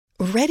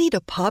Ready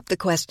to pop the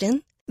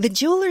question? The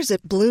jewelers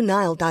at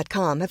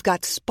BlueNile.com have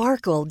got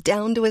sparkle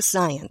down to a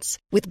science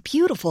with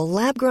beautiful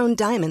lab-grown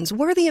diamonds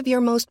worthy of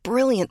your most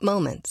brilliant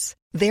moments.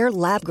 Their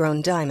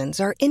lab-grown diamonds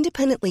are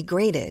independently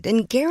graded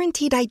and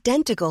guaranteed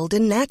identical to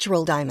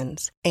natural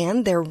diamonds,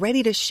 and they're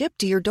ready to ship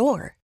to your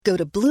door. Go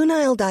to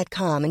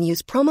BlueNile.com and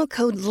use promo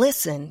code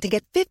LISTEN to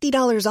get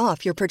 $50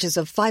 off your purchase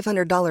of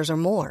 $500 or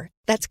more.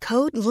 That's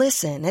code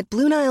LISTEN at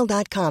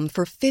BlueNile.com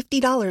for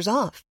 $50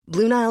 off.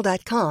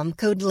 BlueNile.com,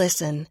 code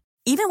LISTEN.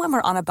 Even when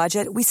we're on a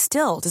budget, we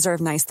still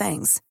deserve nice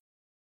things.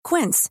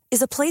 Quince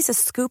is a place to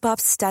scoop up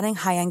stunning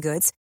high-end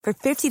goods for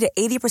 50 to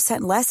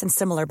 80% less than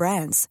similar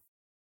brands.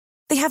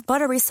 They have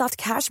buttery soft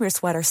cashmere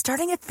sweaters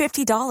starting at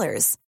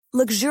 $50,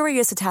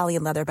 luxurious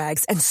Italian leather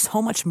bags, and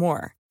so much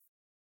more.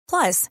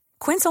 Plus,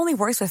 Quince only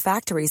works with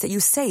factories that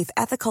use safe,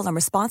 ethical, and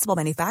responsible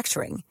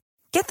manufacturing.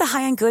 Get the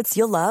high-end goods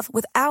you'll love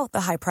without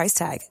the high price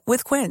tag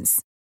with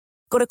Quince.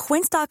 Go to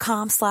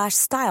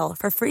quince.com/style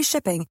for free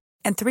shipping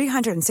and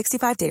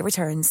 365-day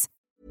returns.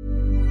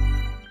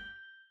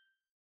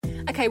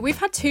 Okay, we've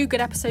had 2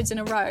 good episodes in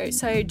a row,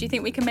 so do you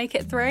think we can make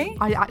it 3?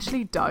 I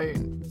actually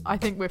don't. I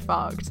think we're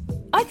fucked.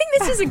 I think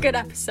this is a good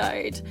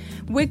episode.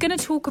 We're going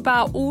to talk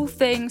about all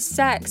things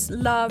sex,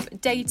 love,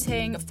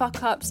 dating,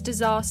 fuck-ups,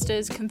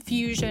 disasters,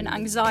 confusion,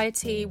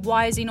 anxiety.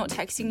 Why is he not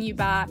texting you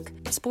back?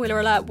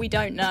 Spoiler alert, we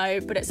don't know,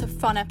 but it's a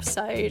fun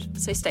episode,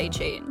 so stay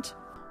tuned.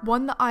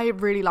 One that I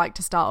really like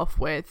to start off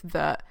with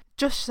that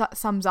just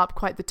sums up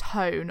quite the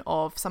tone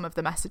of some of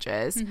the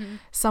messages. Mm-hmm.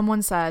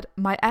 Someone said,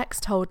 my ex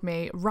told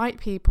me right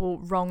people,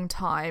 wrong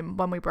time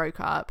when we broke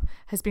up,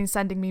 has been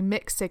sending me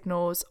mixed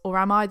signals, or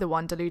am I the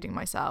one deluding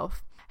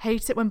myself?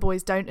 Hate it when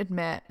boys don't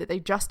admit that they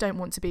just don't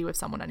want to be with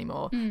someone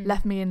anymore.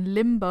 Left me in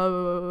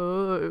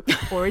limbo.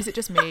 Or is it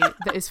just me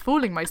that is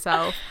fooling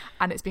myself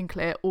and it's been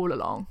clear all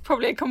along?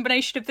 Probably a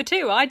combination of the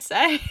two, I'd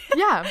say.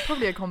 Yeah,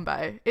 probably a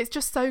combo. It's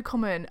just so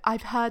common.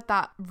 I've heard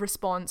that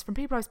response from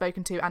people I've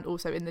spoken to and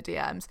also in the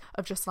DMs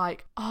of just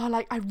like, oh,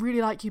 like, I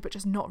really like you, but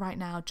just not right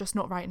now, just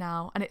not right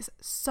now. And it's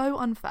so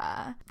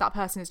unfair. That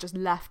person is just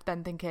left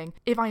then thinking,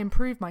 if I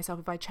improve myself,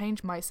 if I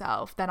change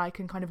myself, then I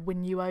can kind of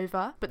win you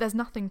over. But there's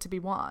nothing to be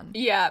won.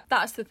 Yeah,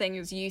 that's the thing,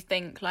 is you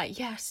think like,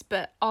 yes,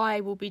 but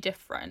I will be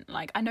different.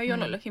 Like, I know you're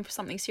not looking for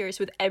something serious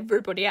with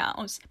everybody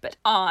else, but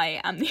I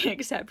am the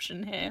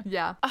exception here.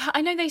 Yeah. I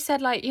know they said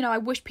like, you know, I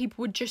wish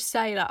people would just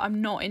say like,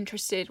 I'm not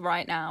interested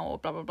right now or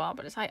blah, blah, blah.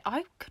 But it's like,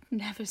 I could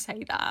never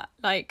say that.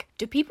 Like,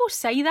 do people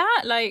say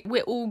that? Like,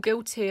 we're all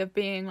guilty of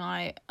being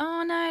like,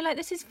 oh no, like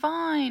this is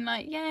fine.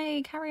 Like,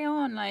 yay, carry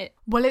on. Like,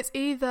 well, it's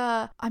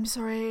either, I'm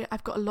sorry,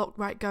 I've got a lot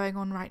going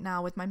on right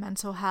now with my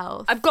mental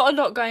health. I've got a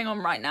lot going on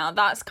right now.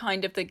 That's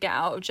kind of the get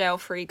out of jail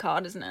free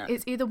card, isn't it?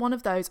 It's either one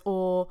of those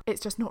or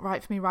it's just not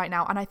right for me right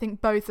now. And I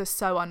think both are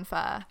so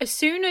unfair. As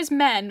soon as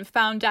men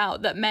found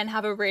out that men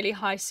have a really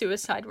high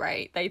suicide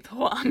rate, they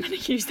thought, I'm going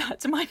to use that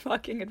to my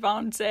fucking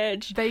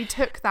advantage. They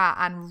took that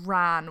and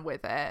ran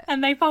with it.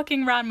 And they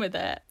fucking ran with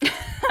it.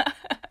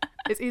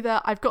 It's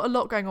either I've got a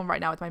lot going on right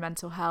now with my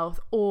mental health,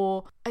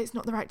 or it's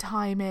not the right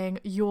timing.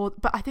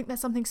 But I think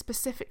there's something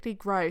specifically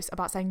gross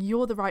about saying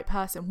you're the right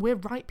person. We're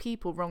right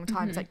people, wrong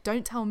time. It's like,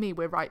 don't tell me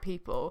we're right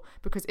people,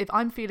 because if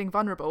I'm feeling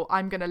vulnerable,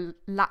 I'm going to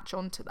latch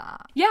onto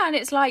that. Yeah, and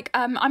it's like,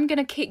 I'm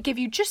going to give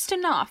you just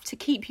enough to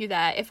keep you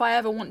there. If I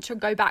ever want to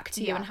go back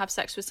to you and have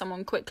sex with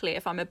someone quickly,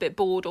 if I'm a bit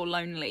bored or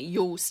lonely,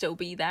 you'll still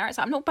be there. It's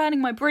like, I'm not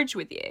burning my bridge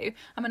with you.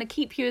 I'm going to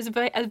keep you as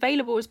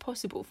available as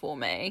possible for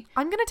me.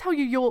 I'm going to tell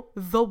you you're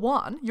the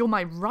one. You're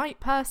my right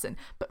person,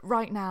 but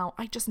right now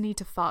I just need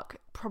to fuck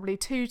probably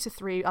 2 to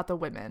 3 other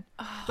women.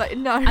 Like,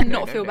 no, and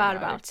not feel bad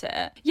about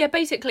it. Yeah,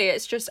 basically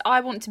it's just, I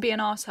want to be an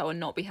arsehole and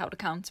not be held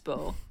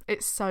accountable.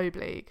 It's so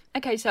bleak.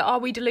 Okay, so are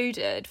we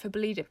deluded for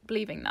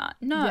believing that?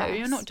 No, yes.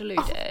 You're not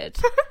deluded.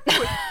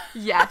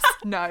 Yes,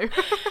 no.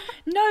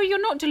 No,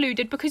 you're not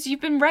deluded because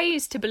you've been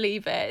raised to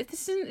believe it.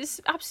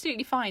 It's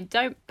absolutely fine.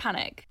 Don't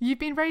panic. You've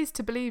been raised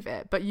to believe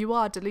it, but you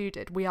are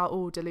deluded. We are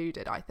all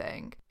deluded, I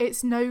think.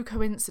 It's no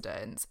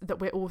coincidence that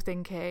we're all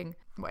thinking,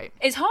 wait.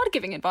 It's hard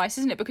giving advice,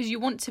 isn't it? Because you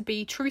want to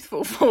be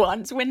truthful for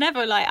once. We're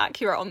never like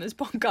accurate on this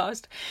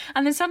podcast.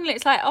 And then suddenly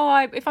it's like,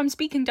 if I'm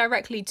speaking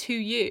directly to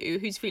you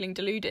who's feeling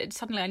deluded,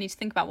 suddenly I need to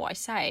think about what I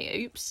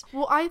say. Oops.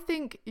 Well, I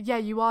think, yeah,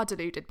 you are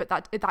deluded, but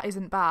that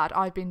isn't bad.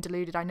 I've been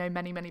deluded. I know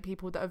many, many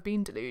people that have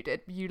been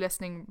deluded. You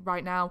listening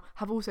right now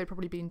have also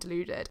probably been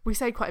deluded. We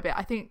say quite a bit.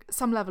 I think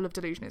some level of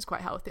delusion is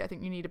quite healthy. I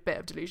think you need a bit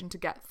of delusion to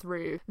get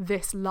through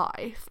this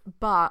life.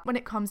 But when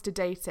it comes to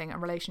dating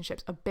and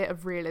relationships, a bit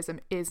of realism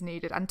is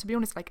needed. And to be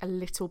honest, like a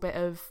little bit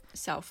of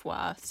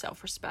self-worth,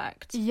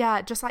 self-respect.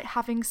 Yeah, just like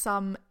having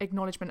some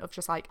acknowledgement of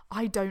just like,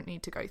 I don't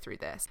need to go through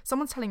this.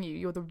 Someone's telling you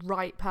you're the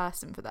right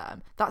person for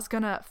them. That's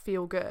gonna to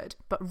feel good,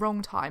 but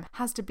wrong time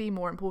has to be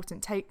more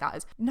important. Take that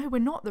as, no, we're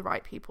not the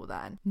right people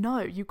then. No,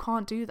 you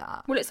can't do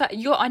that. Well, it's like,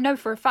 I know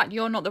for a fact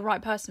you're not the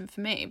right person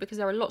for me, because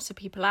there are lots of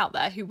people out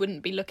there who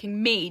wouldn't be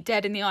looking me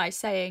dead in the eye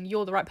saying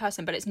you're the right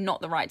person, but it's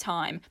not the right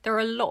time. There are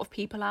a lot of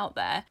people out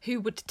there who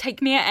would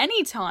take me at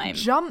any time.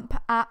 Jump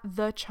at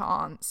the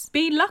chance.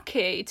 Be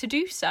lucky to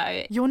do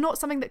so. You're not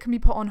something that can be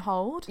put on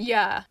hold.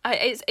 Yeah,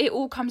 it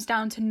all comes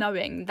down to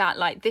knowing that,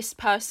 like, this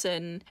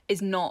person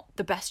is not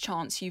the best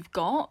chance you've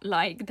got.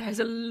 Like, there's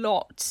a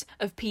lot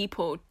of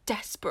people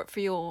desperate for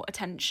your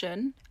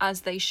attention,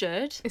 as they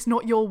should. It's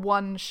not your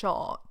one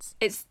shot.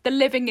 It's the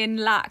living in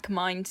lack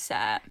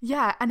mindset.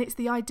 Yeah, and it's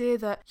the idea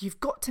that you've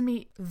got to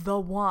meet the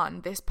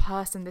one, this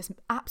person, this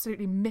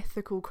absolutely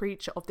mythical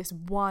creature of this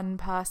one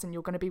person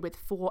you're going to be with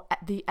for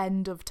at the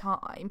end of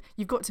time.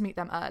 You've got to meet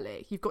them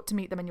early. You've got to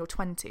meet them in your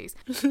 20s.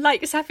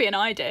 Like Safi and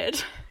I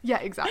did. Yeah,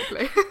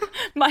 exactly.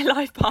 My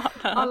life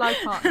partner. Our life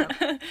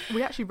partner.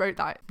 We actually wrote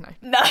that.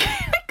 No,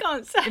 I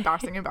can't say.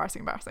 Embarrassing.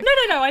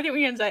 No, I think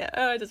we can say it.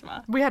 Oh, it doesn't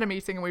matter. We had a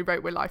meeting and we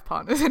wrote we're life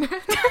partners in it.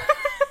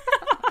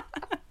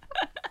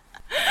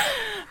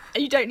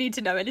 You don't need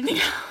to know anything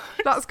else.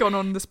 That's gone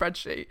on the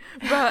spreadsheet.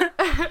 But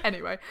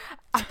anyway,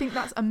 I think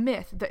that's a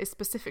myth that is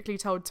specifically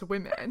told to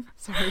women.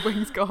 Sorry,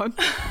 wing's gone.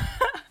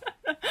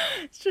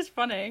 It's just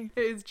funny.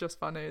 It is just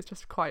funny. It's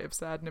just quite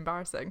absurd and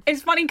embarrassing.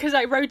 It's funny because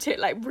I wrote it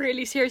like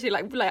really seriously,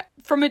 like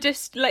from a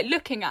like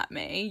looking at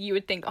me, you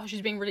would think, oh,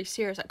 she's being really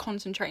serious, like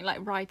concentrating, like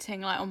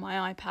writing, like on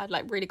my iPad,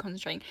 like really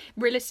concentrating.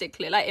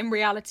 Realistically, like in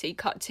reality,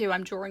 cut to,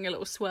 I'm drawing a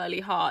little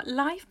swirly heart.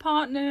 Life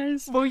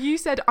partners. Well, you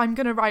said I'm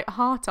gonna write a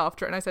heart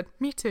after it, and I said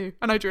me too,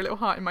 and I drew a little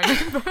heart in my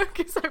notebook.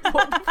 It's like,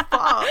 what the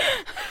fuck?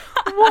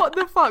 What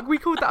the fuck? We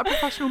called that a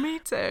professional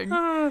meeting.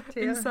 Oh,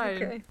 dear.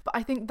 Insane. Okay. But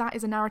I think that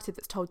is a narrative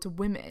that's told to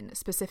women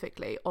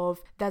specifically,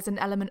 of there's an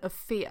element of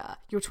fear.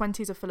 Your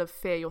 20s are full of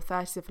fear, your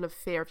 30s are full of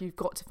fear. If you've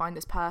got to find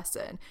this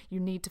person, you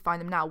need to find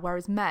them now.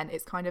 Whereas men,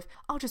 it's kind of,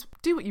 I'll just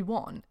do what you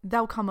want.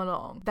 They'll come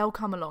along,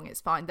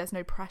 it's fine. There's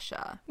no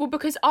pressure. Well,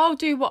 because I'll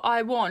do what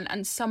I want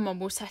and someone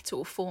will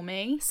settle for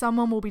me.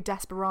 Someone will be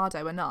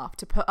desperado enough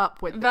to put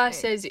up with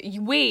versus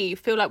we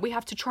feel like we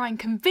have to try and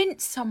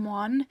convince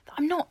someone that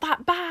I'm not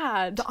that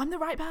bad, that I'm the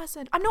right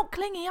person. I'm not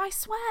clingy, I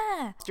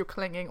swear. You're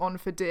clinging on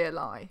for dear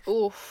life.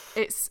 Oof.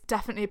 It's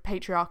definitely a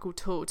patriarchal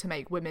tool to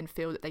make women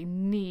feel that they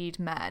need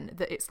men,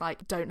 that it's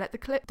like, don't let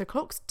the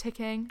clock's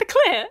ticking.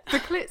 The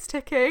clit's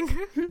ticking.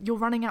 You're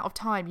running out of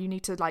time. You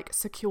need to like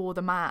secure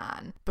the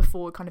man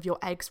before kind of your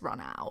eggs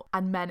run out.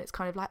 And men, it's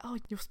kind of like, oh,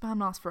 your sperm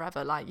lasts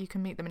forever. Like, you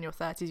can meet them in your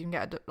 30s, you can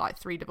get like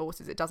 3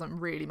 divorces. It doesn't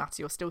really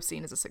matter. You're still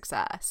seen as a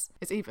success.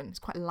 It's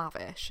quite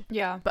lavish.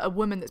 Yeah. But a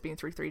woman that's been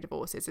through 3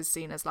 divorces is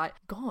seen as like,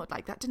 God,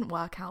 like that didn't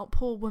work out.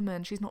 Poor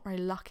woman. She's not very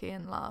lucky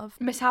in love.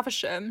 Miss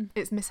Havisham.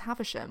 It's Miss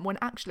Havisham, when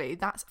actually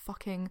that's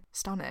fucking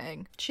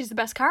stunning. She's the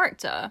best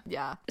character.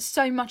 Yeah.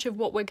 So much of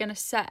what we're going to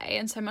say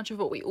and so much of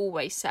what we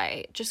always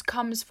say just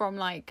comes from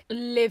like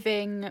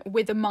living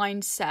with a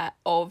mindset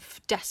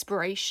of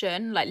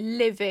desperation, like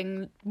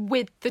living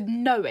with the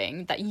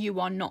knowing that you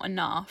are not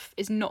enough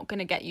is not going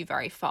to get you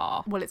very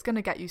far. Well, it's going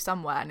to get you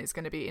somewhere, and it's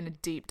going to be in a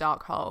deep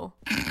dark hole.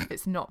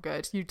 It's not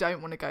good. You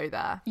don't want to go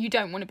there. You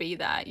don't want to be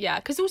there. Yeah.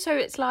 Because also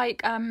it's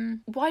like,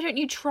 why don't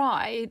you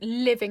try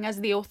living as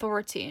the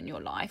authority in your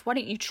life? Why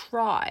don't you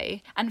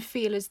try and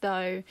feel as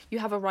though you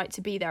have a right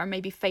to be there and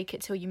maybe fake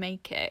it till you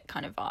make it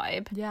kind of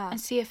vibe? Yeah. And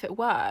see if it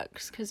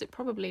works, because it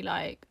probably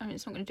like, I mean,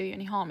 it's not going to do you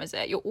any harm, is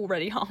it? You're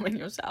already harming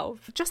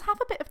yourself. Just have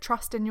a bit of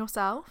trust in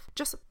yourself.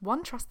 Just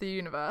trust the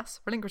universe,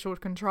 relinquish all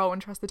control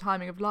and trust the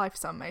timing of life,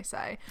 some may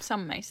say.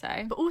 Some may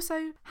say. But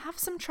also have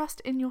some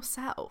trust in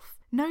yourself.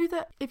 Know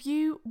that if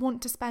you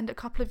want to spend a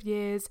couple of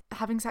years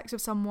having sex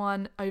with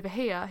someone over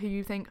here who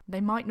you think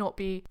they might not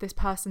be this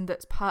person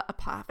that's a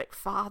perfect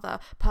father,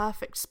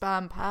 perfect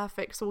sperm,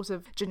 perfect sort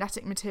of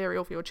genetic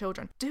material for your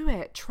children, do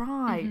it.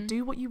 Try.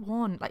 Do what you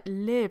want. Like,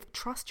 live.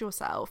 Trust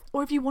yourself.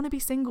 Or if you want to be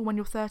single when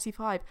you're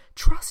 35,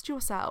 trust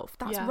yourself.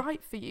 That's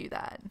right for you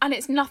then. And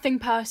it's nothing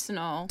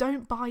personal.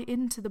 Don't buy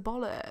into the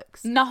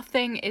bollocks.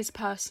 Nothing is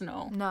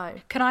personal. No.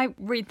 Can I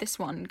read this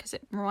one? Because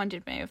it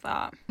reminded me of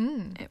that.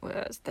 It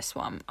was this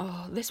one. Oh,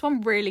 this one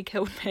really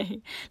killed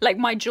me. Like,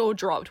 my jaw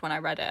dropped when I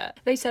read it.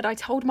 They said, I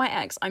told my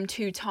ex I'm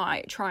too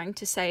tight, trying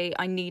to say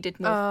I needed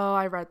more. Oh,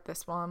 I read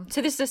this one.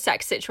 So this is a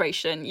sex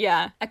situation.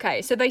 Yeah.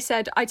 Okay. So they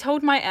said, I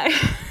told my ex...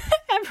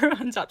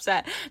 Everyone's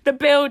upset. The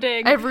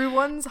building.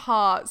 Everyone's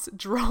hearts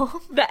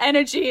drop. The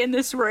energy in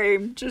this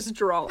room just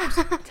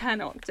dropped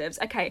 10 octaves.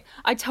 Okay.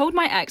 I told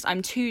my ex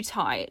I'm too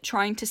tight,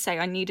 trying to say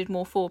I needed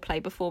more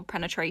foreplay before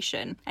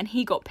penetration. And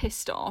he got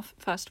pissed off,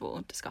 first of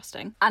all,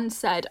 disgusting, and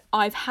said,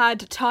 I've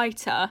had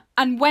tighter,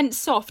 and went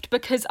soft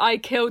because I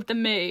killed the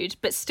mood,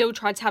 but still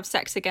tried to have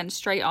sex again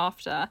straight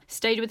after.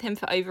 Stayed with him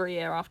for over a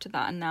year after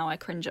that, and now I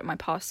cringe at my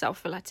past self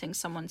for letting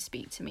someone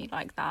speak to me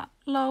like that.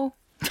 Lol.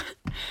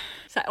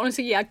 So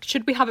honestly, yeah,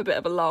 should we have a bit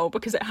of a lull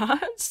because it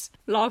hurts?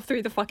 Laugh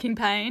through the fucking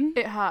pain.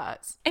 It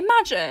hurts.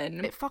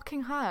 Imagine. It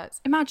fucking hurts.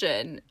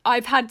 Imagine.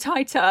 I've had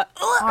tighter.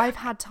 I've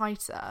had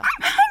tighter.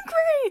 I'm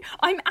angry.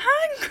 I'm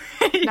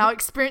angry. Now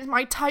experience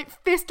my tight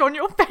fist on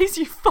your face,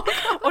 you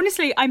fucker.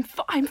 Honestly, I'm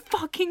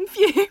fucking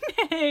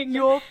fuming.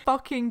 You're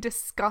fucking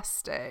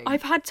disgusting.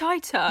 I've had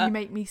tighter. You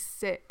make me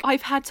sick.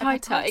 I've had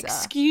tighter.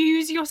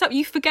 Excuse yourself.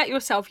 You forget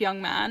yourself,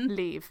 young man.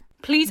 Leave.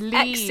 Please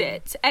Leave.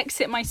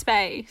 Exit my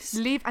space.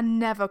 Leave and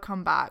never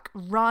come back.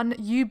 Run.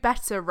 You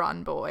better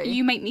run, boy.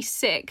 You make me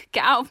sick.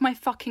 Get out of my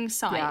fucking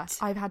sight. Yeah,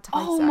 I've had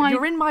tighter. Oh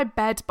You're in my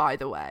bed, by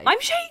the way. I'm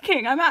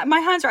shaking. My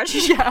hands are actually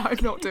shaking. Yeah,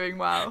 I'm not doing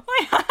well.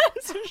 My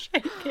hands are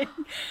shaking.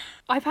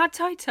 I've had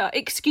tighter.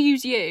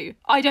 Excuse you.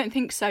 I don't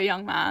think so,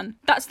 young man.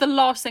 That's the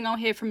last thing I'll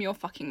hear from your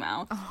fucking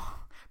mouth.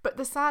 But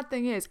the sad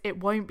thing is, it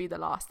won't be the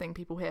last thing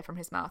people hear from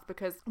his mouth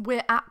because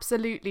we're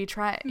absolutely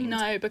trained.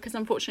 No, because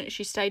unfortunately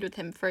she stayed with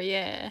him for a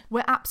year.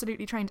 We're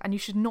absolutely trained, and you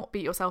should not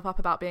beat yourself up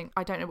about being,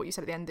 I don't know what you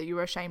said at the end, that you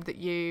were ashamed that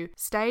you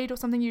stayed or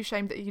something, you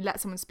ashamed that you let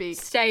someone speak.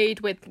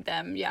 Stayed with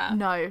them, yeah.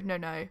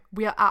 No.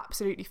 We are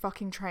absolutely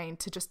fucking trained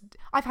to just,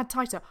 I've had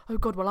tighter. Oh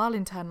God, well I'll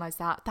internalise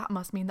that. That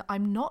must mean that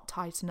I'm not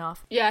tight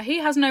enough. Yeah, he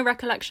has no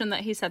recollection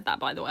that he said that,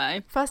 by the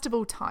way. First of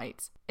all,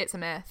 tight. It's a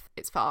myth.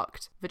 It's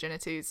fucked.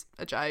 Virginity's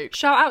a joke.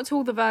 Shout out to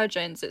all the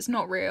virgins. It's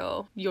not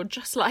real. You're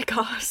just like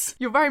us.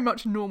 You're very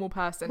much a normal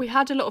person. We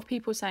had a lot of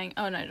people saying,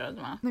 oh no, it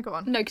doesn't matter. No, go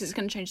on. No, because it's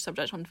going to change the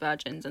subject on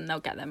virgins and they'll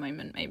get their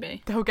moment,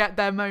 maybe. They'll get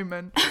their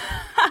moment.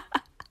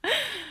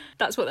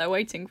 That's what they're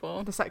waiting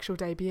for. The sexual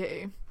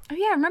debut. Oh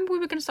yeah, remember we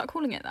were going to start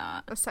calling it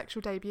that? A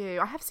sexual debut.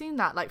 I have seen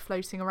that like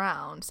floating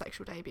around,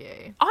 sexual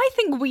debut. I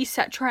think we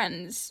set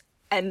trends.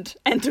 End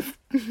of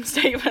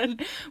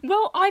statement.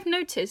 Well, I've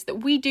noticed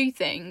that we do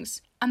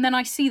things and then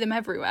I see them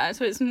everywhere.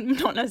 So it's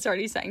not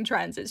necessarily setting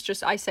trends. It's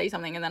just I say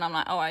something and then I'm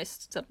like, oh, I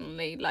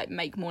suddenly like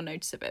make more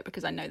notice of it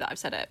because I know that I've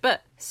said it.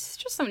 But it's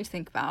just something to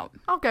think about.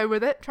 I'll go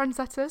with it.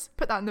 Trendsetters.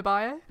 Put that in the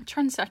bio.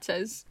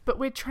 Trendsetters. But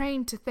we're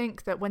trained to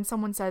think that when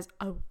someone says,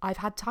 oh, I've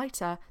had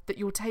tighter, that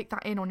you'll take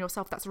that in on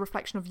yourself. That's a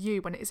reflection of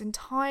you, when it is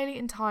entirely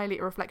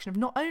a reflection of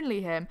not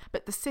only him,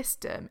 but the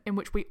system in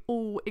which we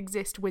all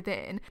exist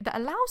within that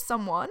allows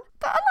someone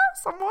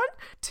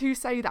to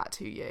say that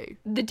to you.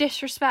 The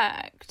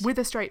disrespect. With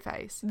a straight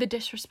face. The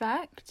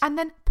disrespect. And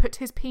then put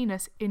his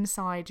penis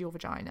inside your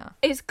vagina.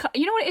 It's,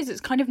 you know what it is?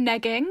 It's kind of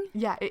negging.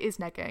 Yeah, it is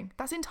negging.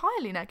 That's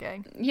entirely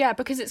negging. Yeah,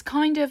 because it's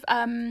kind of,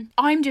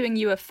 I'm doing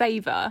you a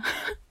favour.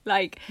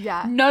 Like,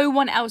 yeah. No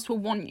one else will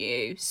want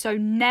you, so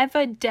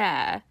never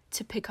dare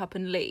to pick up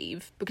and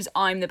leave because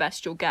I'm the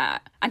best you'll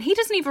get. And he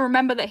doesn't even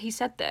remember that he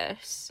said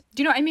this.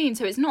 Do you know what I mean?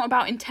 So it's not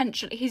about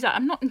intentionally, he's like,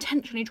 I'm not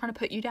intentionally trying to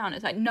put you down.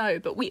 It's like, no,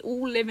 but we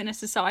all live in a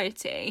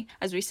society,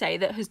 as we say,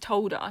 that has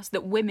told us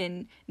that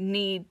women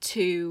need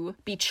to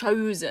be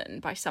chosen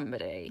by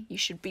somebody. You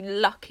should be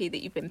lucky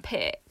that you've been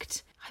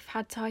picked. I've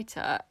had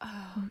tighter.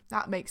 Oh,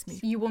 that makes me...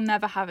 You will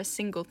never have a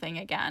single thing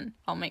again.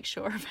 I'll make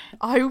sure of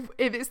it.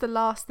 If it's the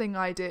last thing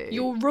I do...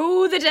 You'll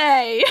rule the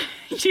day,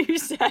 you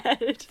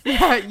said.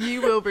 Yeah,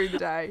 you will rule the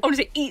day.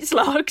 Honestly, eat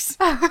slugs.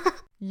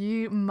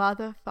 You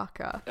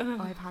motherfucker. Ugh.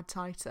 I've had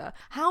tighter.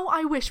 How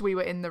I wish we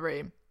were in the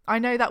room. I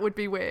know that would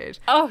be weird.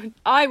 Oh,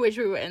 I wish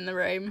we were in the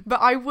room. But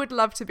I would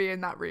love to be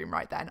in that room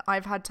right then.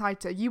 I've had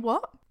tighter. You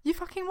what? You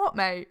fucking what,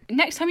 mate?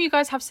 Next time you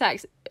guys have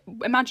sex,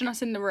 imagine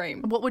us in the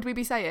room. What would we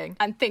be saying?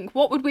 And think,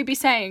 what would we be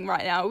saying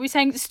right now? Are we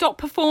saying, stop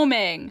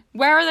performing?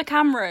 Where are the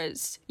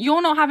cameras?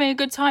 You're not having a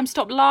good time,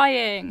 stop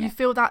lying. You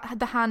feel that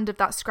the hand of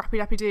that scrappy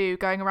dappy doo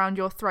going around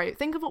your throat.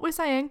 Think of what we're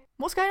saying.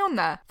 What's going on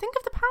there? Think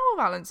of the power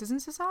balances in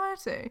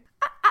society.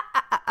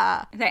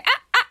 Say,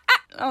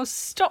 I'll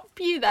stop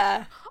you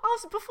there.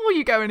 Before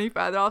you go any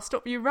further, I'll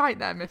stop you right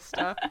there,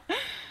 mister.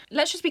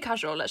 Let's just be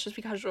casual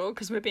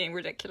because we're being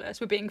ridiculous.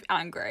 We're being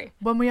angry.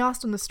 When we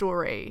asked on the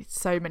story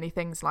so many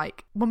things,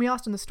 like when we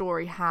asked on the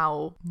story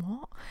how...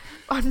 What?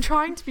 I'm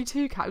trying to be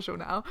too casual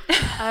now.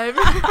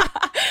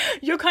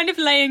 You're kind of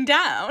laying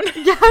down.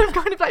 Yeah, I'm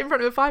kind of like in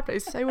front of a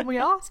fireplace. So when we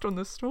asked on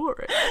the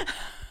story...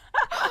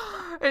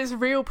 It's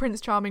real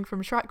Prince Charming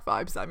from Shrek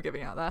vibes that I'm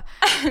giving out there.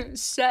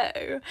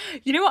 So,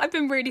 you know what I've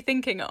been really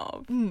thinking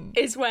of?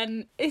 Is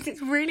when,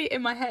 it's really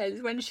in my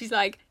head, when she's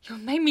like, you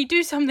made me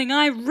do something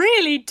I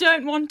really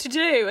don't want to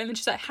do. And then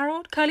she's like,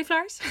 Harold, curly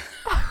fries?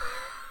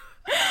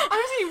 I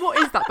was thinking, what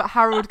is that? But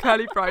Harold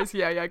curly fries.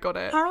 Yeah, got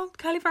it. Harold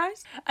curly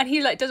fries. And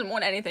he like doesn't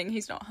want anything.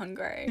 He's not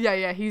hungry.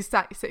 Yeah. He's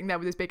sitting there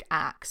with his big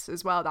axe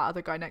as well. That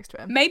other guy next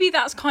to him. Maybe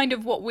that's kind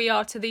of what we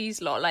are to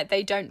these lot. Like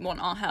they don't want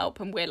our help,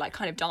 and we're like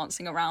kind of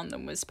dancing around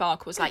them with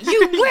sparkles. Like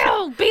you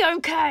will be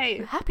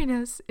okay.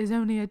 Happiness is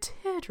only a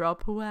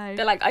teardrop away.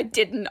 They're like, I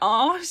didn't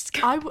ask.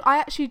 I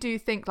actually do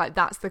think like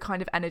that's the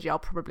kind of energy I'll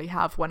probably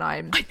have when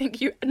I'm. I think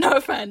you. No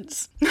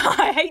offense.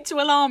 I hate to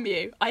alarm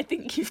you. I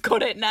think you've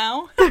got it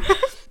now.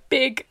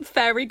 big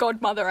fairy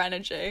godmother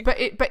energy. But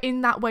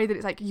in that way that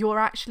it's like you're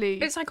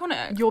actually... It's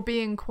iconic. You're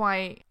being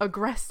quite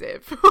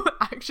aggressive,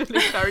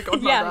 actually, fairy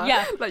godmother.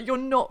 Yeah. Like, you're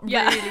not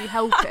really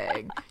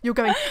helping. You're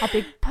going, a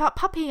big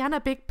puppy and a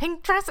big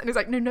pink dress. And it's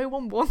like, no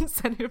one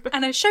wants any of it.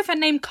 And a chauffeur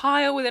named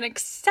Kyle with an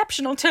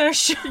exceptional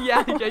tush.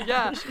 Yeah.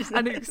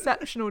 An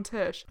exceptional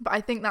tush. But I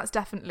think that's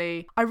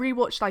definitely... I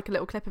rewatched like a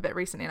little clip of it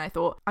recently and I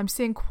thought, I'm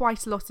seeing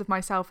quite a lot of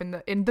myself in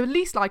the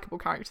least likeable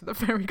character, the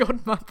fairy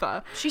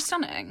godmother. She's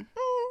stunning.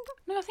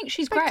 No, I think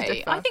she's Beg to great.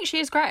 differ. I think she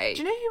is great.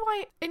 Do you know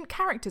who in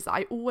characters that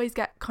I always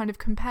get kind of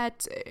compared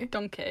to?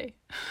 Donkey.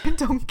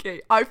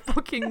 Donkey. I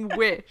fucking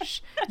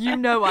wish. You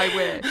know I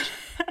wish.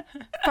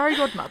 Fairy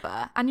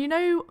godmother. And you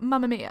know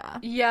Mamma Mia?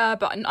 Yeah,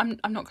 but I'm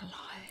not gonna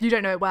lie. You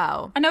don't know it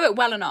well. I know it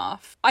well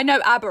enough. I know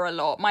ABBA a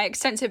lot. My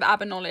extensive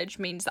ABBA knowledge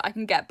means that I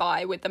can get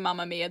by with the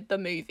Mamma Mia, the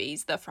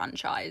movies, the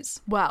franchise.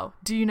 Well,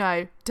 do you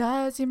know,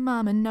 does your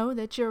mama know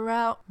that you're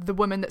out? The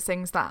woman that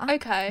sings that.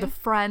 Okay. The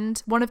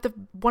friend, one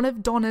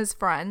of Donna's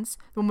friends,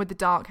 the one with the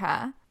dark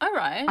hair. All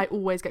right. I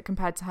always get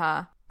compared to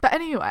her. But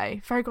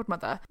anyway, fairy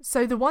godmother.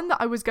 So the one that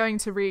I was going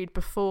to read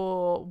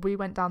before we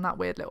went down that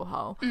weird little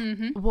hole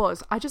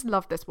was, I just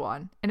love this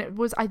one. And it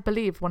was, I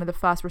believe, one of the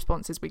first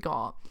responses we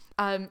got.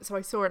 So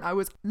I saw it and I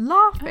was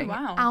laughing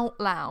out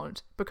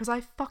loud because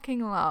I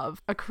fucking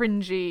love a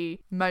cringy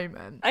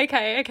moment.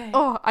 Okay.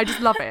 Oh, I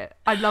just love it.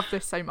 I love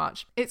this so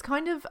much. It's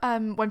kind of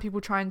when people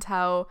try and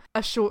tell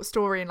a short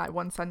story in like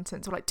one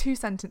sentence or like 2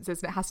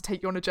 sentences and it has to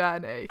take you on a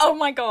journey. Oh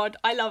my God,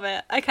 I love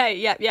it. Okay,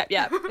 yep.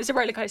 It's a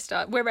roller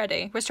coaster. We're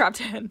ready. We're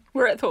strapped in.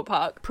 We're at Thorpe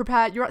Park.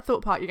 Prepare. You're at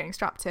Thorpe Park. You're getting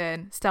strapped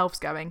in. Stealth's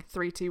going.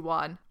 3, 2,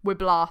 1. We're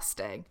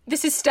blasting.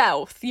 This is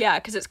stealth, yeah,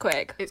 because it's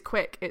quick. It's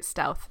quick. It's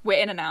stealth.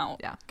 We're in and out.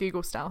 Yeah.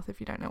 Google stealth if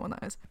you don't know what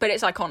that is. But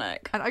it's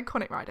iconic. An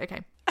iconic ride.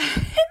 Okay.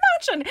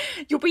 Imagine,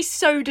 you'll be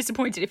so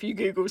disappointed if you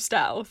Google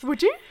stealth.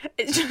 Would you?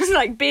 It's just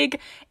like big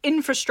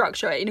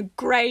infrastructure in a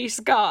grey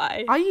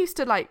sky. I used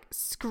to like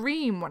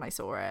scream when I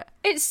saw it.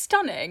 It's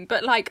stunning,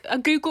 but like a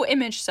Google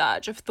image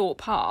search of Thorpe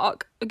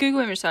Park, a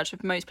Google image search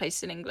of most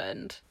places in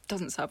England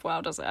doesn't serve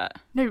well, does it?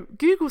 No,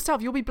 Google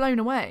stealth, you'll be blown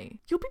away.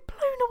 You'll be blown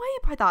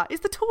away by that.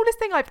 It's the tallest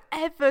thing I've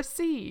ever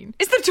seen.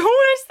 It's the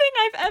tallest thing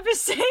I've ever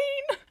seen.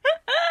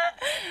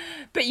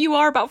 But you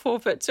are about 4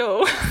 foot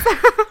tall.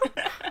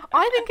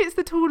 I think it's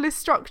the tallest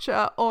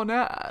structure on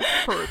Earth,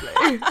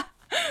 probably.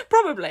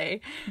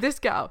 Probably. This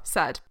girl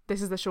said,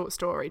 this is the short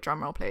story,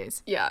 drumroll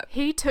please. Yeah.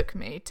 He took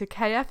me to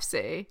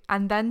KFC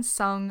and then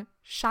sung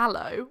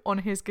Shallow on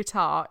his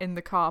guitar in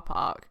the car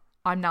park.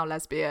 I'm now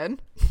lesbian.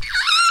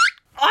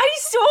 I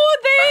saw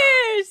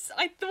this!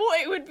 I thought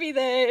it would be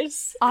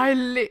this. I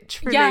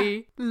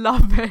literally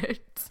love it.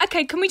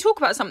 Okay, can we talk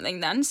about something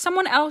then?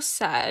 Someone else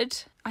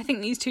said, I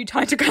think these two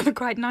tie together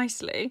quite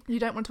nicely. You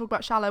don't want to talk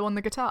about Shallow on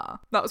the guitar?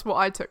 That's what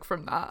I took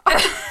from that.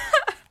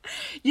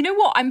 You know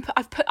what?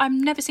 I've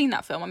never seen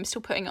that film. I'm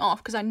still putting it off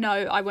because I know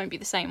I won't be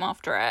the same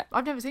after it.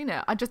 I've never seen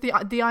it. I just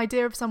the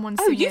idea of someone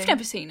Oh, singing... you've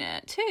never seen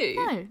it too?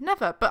 No,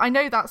 never. But I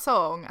know that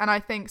song, and I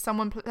think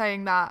someone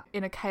playing that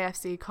in a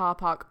KFC car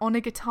park on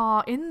a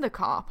guitar in the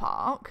car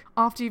park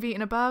after you've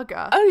eaten a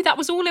burger. Oh, that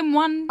was all in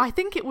one. I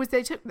think it was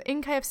they took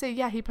in KFC.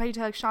 Yeah, he played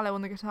her Shallow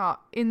on the guitar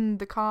in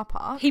the car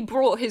park. He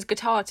brought his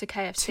guitar to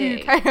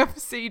KFC. To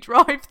KFC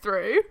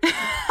drive-through.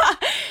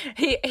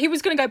 he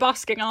was going to go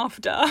busking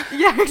after.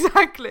 Yeah,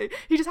 exactly.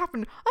 He just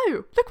happened.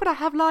 Oh, look what I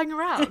have lying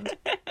around.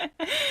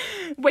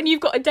 When you've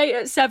got a date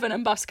at 7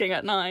 and busking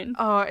at 9.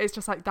 Oh, it's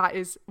just like that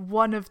is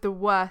one of the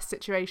worst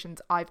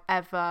situations I've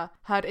ever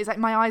heard. It's like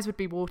my eyes would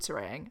be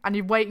watering and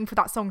you're waiting for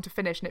that song to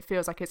finish and it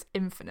feels like it's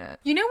infinite.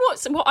 You know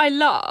what I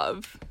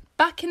love?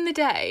 Back in the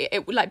day,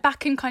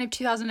 back in kind of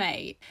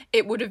 2008,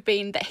 it would have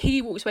been that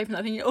he walks away from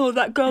that thinking, oh,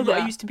 that girl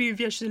that I used to be with,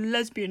 yeah, she's a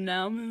lesbian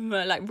now.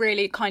 Like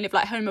really kind of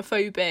like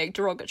homophobic,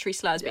 derogatory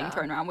slurs being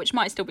thrown around, which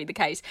might still be the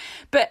case.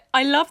 But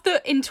I love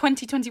that in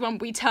 2021,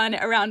 we turn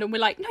it around and we're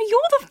like, no,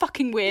 you're the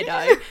fucking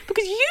weirdo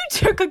because you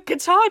took a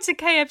guitar to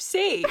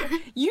KFC.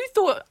 You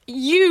thought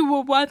you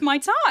were worth my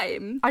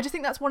time. I just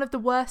think that's one of the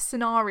worst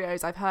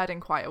scenarios I've heard in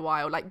quite a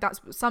while. Like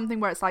that's something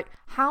where it's like,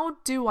 how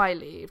do I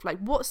leave? Like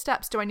what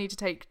steps do I need to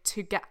take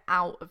to get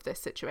out of this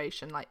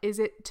situation? Like, is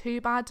it too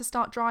bad to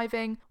start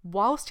driving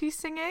whilst he's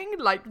singing?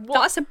 Like,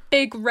 what? That's a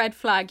big red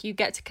flag. You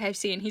get to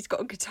KFC and he's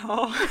got a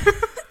guitar.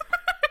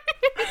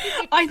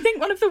 I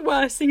think one of the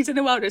worst things in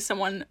the world is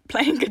someone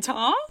playing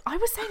guitar. I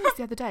was saying this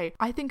the other day.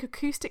 I think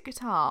acoustic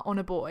guitar on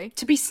a boy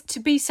to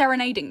be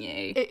serenading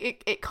you.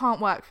 It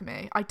can't work for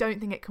me. I don't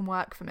think it can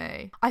work for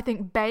me. I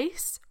think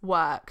bass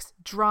works.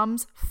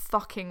 Drums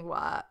fucking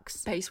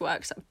works. Bass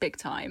works big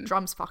time.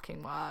 Drums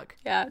fucking work.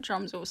 Yeah,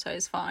 drums also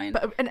is fine.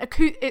 But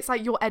it's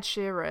like your Ed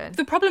Sheeran.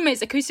 The problem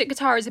is acoustic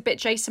guitar is a bit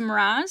Jason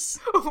Mraz.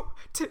 Oh,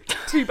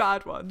 two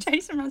bad ones.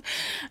 Jason Mraz.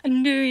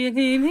 And do you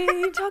need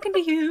me talking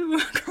to you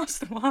across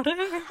the water?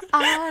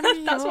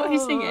 That's what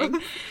he's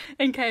singing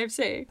in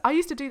KFC. I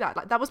used to do that.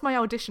 Like that was my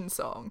audition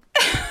song.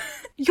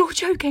 You're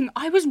joking.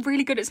 I was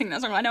really good at singing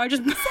that song. I know I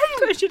just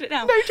butchered it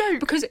now. No joke.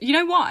 Because you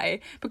know why?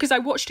 Because I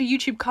watched a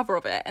YouTube cover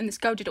of it and this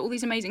girl did all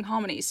these amazing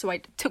harmonies, so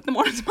I took them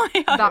on as my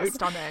own. That's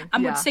stunning.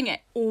 And yeah. would sing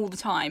it all the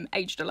time,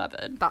 aged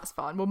 11. That's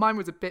fun. Well, mine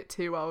was a bit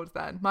too old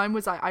then. Mine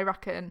was like, I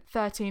reckon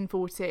 13,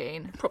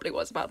 14. Probably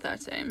was about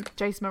 13.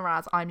 Jason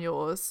Mraz, I'm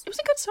Yours. It was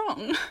a good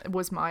song. It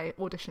was my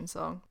audition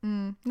song.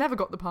 Never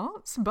got the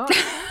parts, but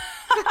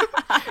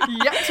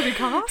yet to be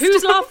cast.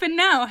 Who's laughing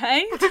now,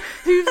 hey?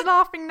 Who's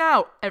laughing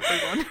now?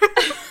 Everyone.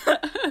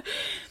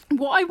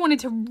 What I wanted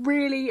to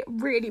really,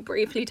 really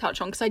briefly touch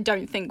on, because I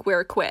don't think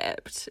we're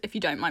equipped, if you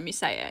don't mind me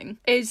saying,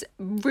 is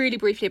really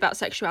briefly about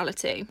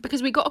sexuality.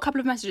 Because we got a couple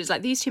of messages,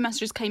 like these two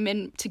messages came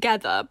in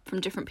together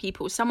from different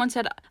people. Someone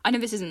said, I know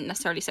this isn't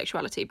necessarily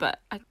sexuality, but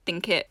I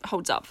think it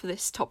holds up for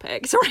this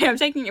topic. Sorry, I'm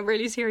taking it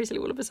really seriously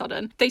all of a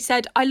sudden. They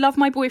said, I love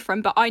my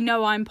boyfriend, but I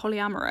know I'm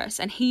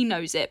polyamorous and he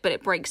knows it, but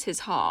it breaks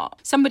his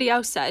heart. Somebody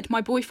else said, my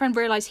boyfriend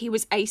realised he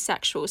was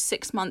asexual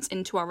 6 months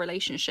into our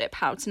relationship,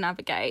 how to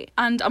navigate.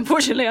 And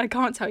unfortunately, I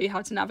can't tell you how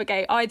to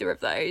navigate either of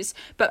those,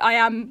 but I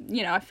am,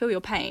 I feel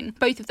your pain,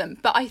 both of them.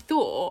 But I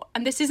thought,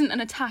 and this isn't an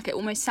attack, it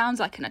almost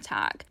sounds like an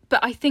attack, but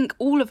I think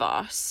all of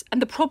us,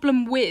 and the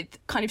problem with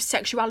kind of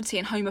sexuality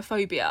and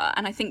homophobia,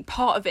 and I think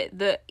part of it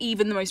that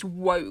even the most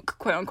woke,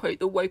 quote unquote,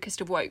 the wokest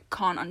of woke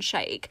can't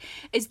unshake,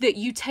 is that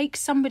you take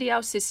somebody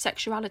else's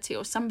sexuality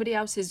or somebody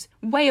else's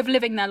way of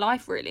living their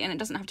life, really, and it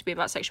doesn't have to be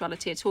about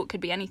sexuality at all, it could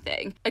be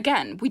anything.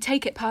 Again, we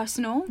take it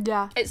personal.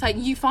 Yeah. It's like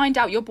you find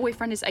out your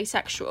boyfriend is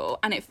asexual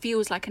and it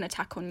feels like an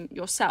attack on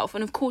yourself,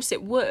 and of course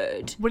it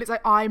would. Well, it's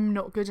like, I'm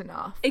not good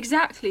enough.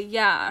 Exactly,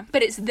 yeah.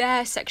 But it's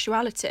their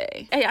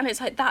sexuality. And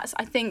it's like, that's,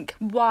 I think,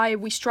 why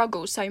we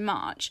struggle so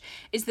much,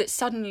 is that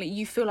suddenly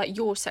you feel like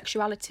your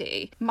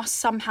sexuality must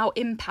somehow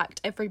impact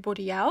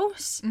everybody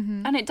else.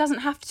 And it doesn't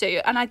have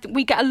to. And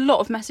we get a lot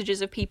of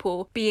messages of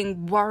people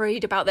being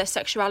worried about their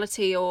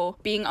sexuality or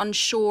being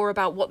unsure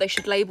about what they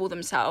should label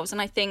themselves.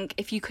 And I think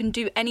if you can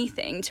do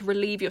anything to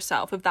relieve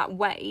yourself of that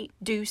weight,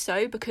 do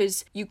so,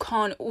 because you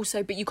can't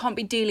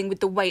be dealing with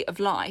the weight of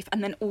life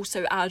and then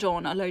also add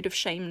on a load of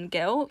shame and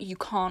guilt. You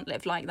can't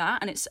live like that,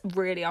 and it's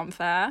really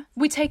unfair.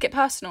 We take it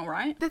personal,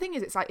 right? The thing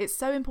is, it's like, it's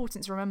so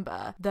important to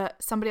remember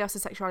that somebody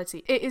else's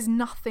sexuality, it is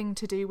nothing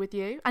to do with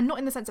you, and not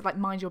in the sense of like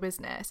mind your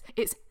business.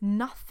 It's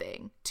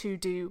nothing to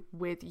do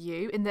with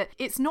you, in that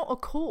it's not a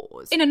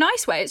cause. In a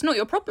nice way, it's not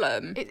your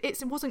problem.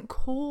 It wasn't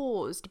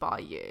caused by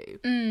you.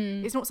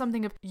 It's not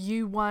something of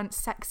you weren't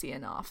sexy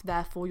enough,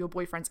 therefore your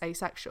boyfriend's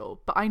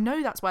asexual. But I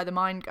know that's where the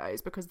mind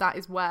goes, because that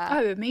is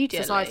where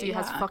immediately society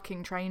has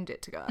fucking trained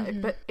it to go.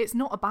 But it's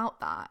not about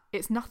that.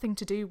 It's nothing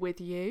to do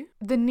with you.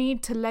 The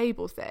need to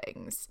label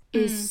things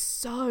is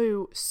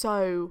so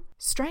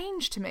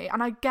strange to me,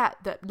 and I get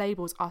that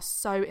labels are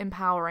so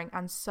empowering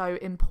and so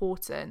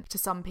important to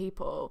some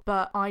people,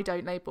 but I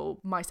don't label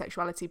my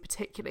sexuality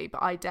particularly,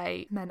 but I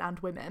date men and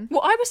women.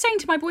 Well, I was saying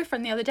to my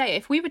boyfriend the other day,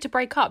 if we were to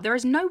break up, there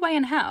is no way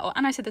in hell,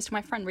 and I said this to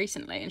my friend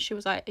recently, and she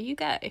was like, are you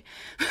gay?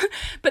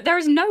 But there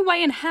is no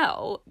way in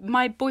hell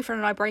my boyfriend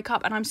and I break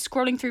up and I'm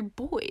scrolling through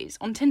boys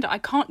on Tinder. I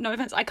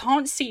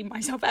can't see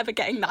myself ever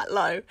getting that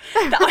low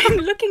that I'm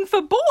looking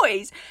for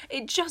boys.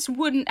 It just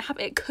wouldn't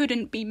happen. It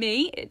couldn't be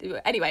me.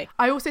 Anyway.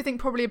 I also think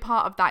probably a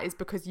part of that is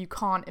because you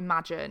can't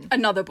imagine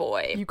another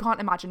boy. You can't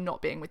imagine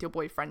not being with your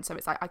boyfriend. So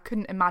it's like, I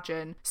couldn't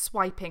imagine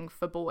swiping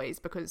for boys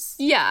because...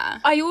 Yeah.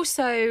 I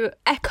also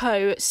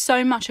echo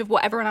so much of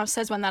what everyone else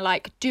says when they're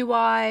like,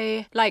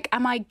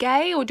 am I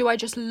gay or do I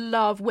just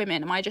love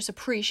women? Am I just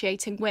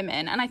appreciating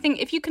women? And I think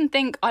if you can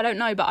think, I don't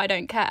know, but I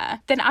don't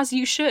care, then as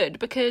you should,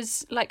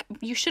 because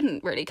you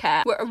shouldn't really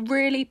care. We're at a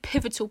really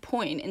pivotal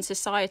point in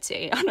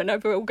society. I don't know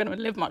if we're all going to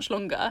live much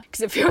longer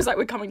because it feels like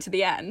we're coming to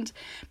the end.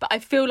 But I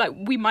feel like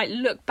we might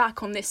look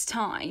back on this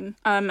time,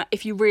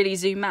 if you really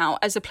zoom out,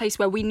 as a place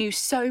where we knew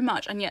so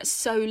much and yet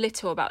so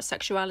little about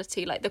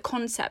sexuality. Like the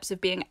concepts of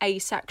being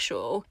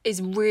asexual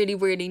is really,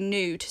 really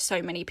new to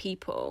so many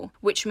people,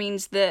 which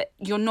means that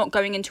you're not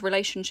going into a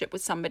relationship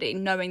with somebody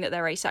knowing that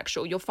they're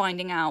asexual. You're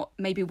finding out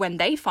maybe when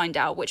they find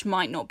out, which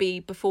might not be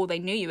before they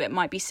knew you. It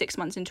might be 6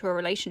 months into a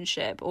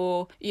relationship,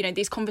 or,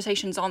 these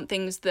conversations aren't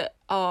things that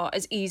are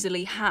as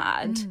easily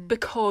had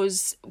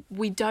because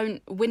we're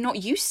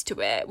not used to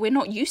it. We're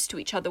not used to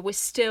each other. We're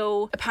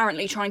still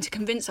apparently trying to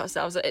convince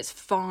ourselves that it's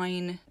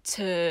fine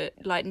to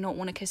not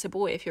want to kiss a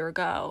boy if you're a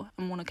girl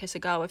and want to kiss a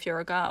girl if you're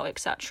a girl,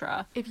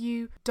 etc. If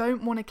you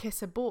don't want to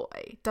kiss a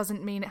boy,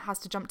 doesn't mean it has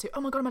to jump to,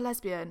 oh my god, I'm a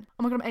lesbian,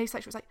 oh my god, I'm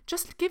asexual. It's like,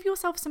 just give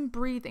yourself some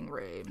breathing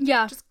room.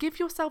 Yeah. Just give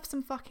yourself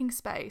some fucking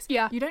space.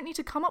 Yeah. You don't need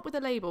to come up with a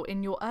label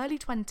in your early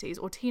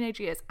 20s or teenage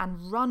years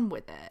and run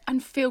with it.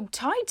 And feel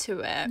tied to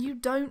it. You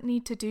don't need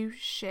need to do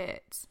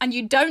shit. And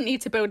you don't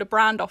need to build a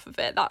brand off of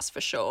it, that's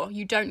for sure.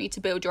 You don't need to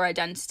build your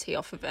identity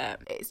off of it.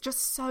 It's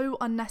just so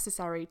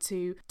unnecessary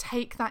to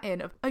take that in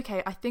of,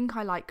 okay, I think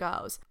I like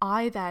girls.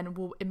 I then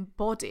will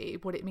embody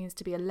what it means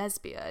to be a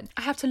lesbian.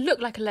 I have to look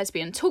like a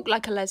lesbian, talk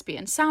like a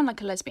lesbian, sound like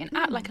a lesbian,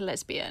 act like a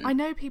lesbian. I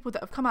know people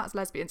that have come out as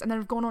lesbians and then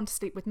have gone on to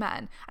sleep with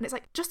men. And it's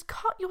like, just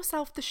cut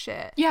yourself the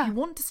shit. Yeah. You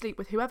want to sleep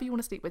with whoever you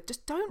want to sleep with.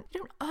 Just you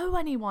don't owe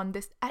anyone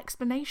this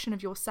explanation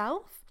of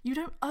yourself. You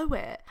don't owe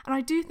it. And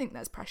I do think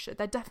there's pressure.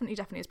 There definitely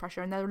is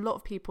pressure. And there are a lot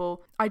of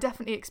people, I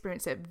definitely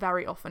experience it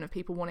very often, of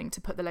people wanting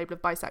to put the label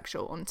of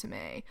bisexual onto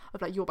me.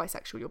 Of like, you're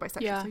bisexual,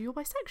 Yeah. so you're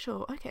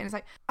bisexual. Okay. And it's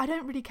like, I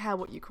don't really care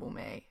what you call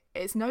me.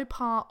 It's no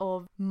part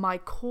of my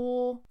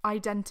core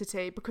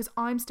identity because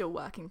I'm still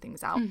working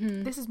things out.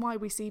 Mm-hmm. This is why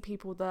we see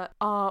people that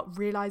are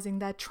realising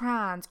they're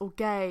trans or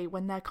gay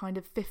when they're kind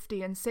of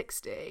 50 and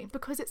 60.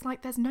 Because it's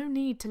like, there's no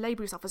need to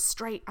label yourself as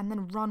straight and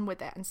then run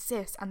with it, and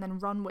cis and then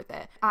run with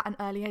it. At an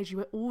early age, you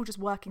were all just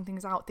working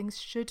things out. Things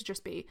should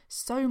just be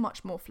so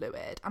much more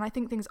fluid. And I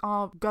think things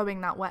are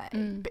going that way.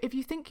 But if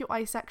you think you're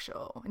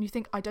asexual and you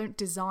think I don't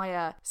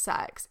desire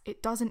sex,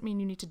 it doesn't mean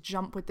you need to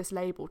jump with this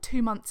label.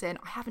 2 months in,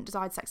 I haven't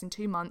desired sex in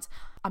 2 months,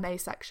 I'm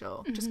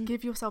asexual. Just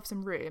give yourself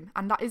some room.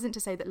 And that isn't to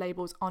say that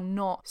labels are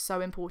not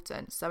so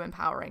important, so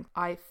empowering.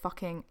 I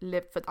fucking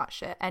live for that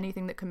shit.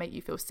 Anything that can make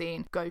you feel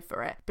seen, go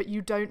for it. But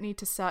you don't need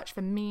to search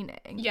for meaning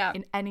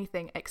in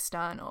anything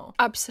external.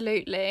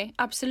 Absolutely.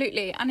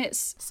 And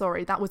it's...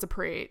 Sorry, that was a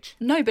preach.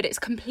 No, but it's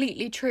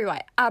completely true.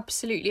 I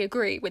absolutely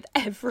agree with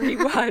every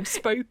word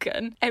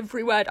spoken,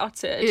 every word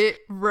uttered. It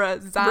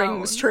resounds.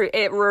 Rings true.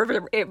 It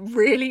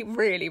really,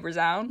 really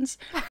resounds.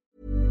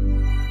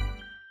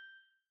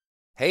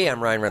 Hey,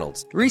 I'm Ryan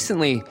Reynolds.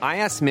 Recently, I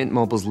asked Mint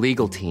Mobile's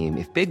legal team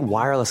if big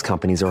wireless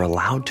companies are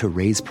allowed to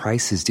raise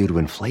prices due to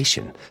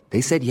inflation. They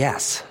said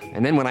yes.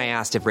 And then when I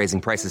asked if raising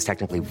prices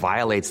technically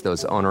violates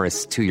those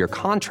onerous 2-year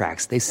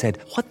contracts, they said,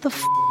 "What the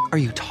f*** are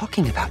you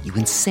talking about, you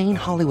insane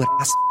Hollywood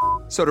ass f-?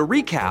 So to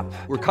recap,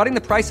 we're cutting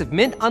the price of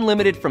Mint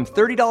Unlimited from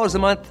 $30 a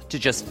month to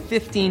just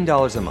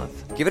 $15 a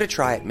month. Give it a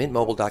try at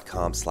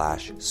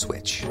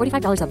mintmobile.com/switch.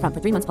 $45 up front for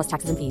 3 months plus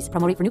taxes and fees.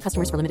 Promo rate for new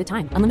customers for limited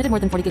time. Unlimited more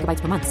than 40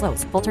 gigabytes per month.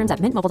 Slows full terms at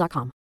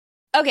mintmobile.com.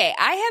 Okay,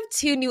 I have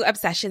 2 new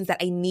obsessions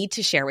that I need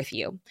to share with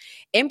you.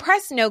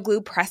 Impress No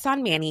Glue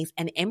Press-On Manis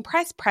and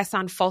Impress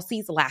Press-On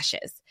Falsies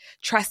Lashes.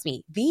 Trust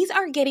me, these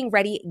are getting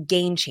ready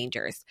game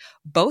changers.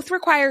 Both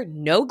require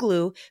no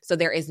glue, so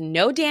there is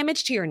no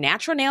damage to your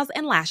natural nails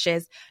and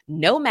lashes,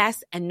 no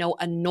mess, and no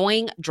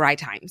annoying dry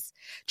times.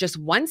 Just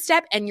one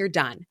step and you're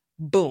done.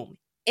 Boom.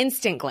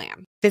 Instant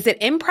glam. Visit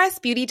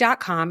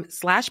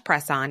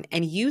impressbeauty.com/presson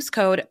and use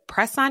code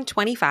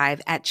PRESSON25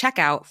 at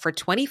checkout for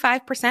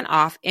 25%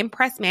 off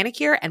Impress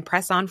Manicure and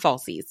Press-On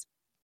Falsies.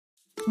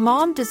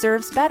 Mom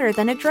deserves better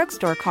than a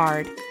drugstore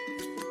card.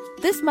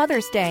 This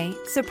Mother's Day,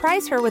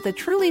 surprise her with a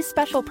truly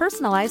special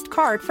personalized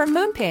card from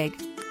Moonpig.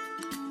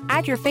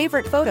 Add your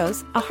favorite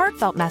photos, a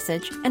heartfelt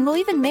message, and we'll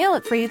even mail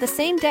it for you the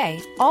same day,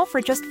 all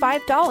for just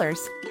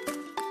 $5.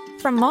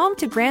 From mom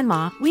to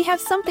grandma, we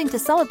have something to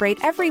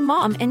celebrate every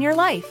mom in your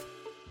life.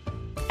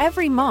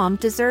 Every mom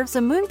deserves a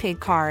Moonpig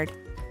card.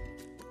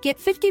 Get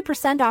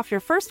 50% off your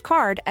first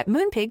card at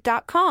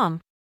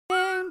moonpig.com.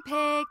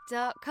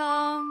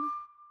 Moonpig.com.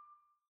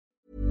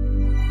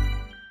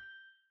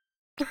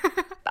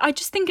 I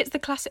just think it's the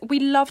classic. We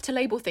love to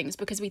label things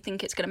because we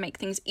think it's going to make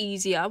things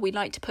easier. We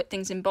like to put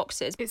things in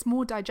boxes. It's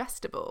more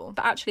digestible.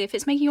 But actually, if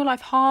it's making your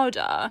life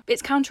harder,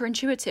 it's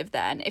counterintuitive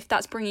then. If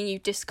that's bringing you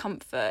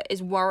discomfort,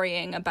 is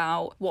worrying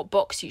about what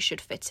box you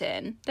should fit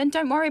in, then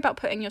don't worry about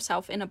putting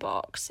yourself in a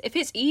box. If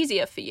it's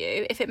easier for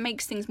you, if it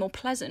makes things more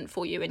pleasant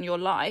for you in your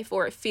life,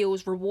 or it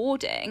feels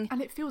rewarding,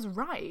 and it feels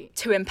right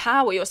to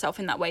empower yourself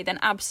in that way, then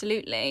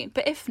absolutely.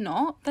 But if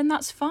not, then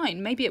that's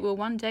fine. Maybe it will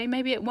one day,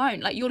 maybe it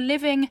won't. Like, you're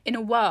living in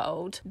a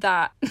world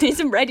that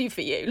isn't ready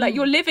for you. Like,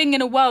 you're living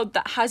in a world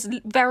that has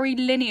very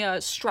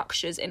linear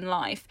structures in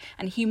life,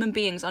 and human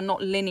beings are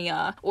not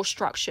linear or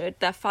structured.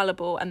 They're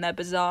fallible and they're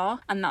bizarre,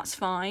 and that's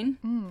fine.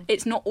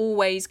 It's not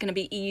always going to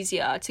be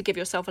easier to give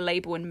yourself a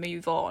label and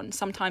move on.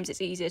 Sometimes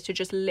it's easier to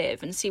just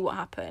live and see what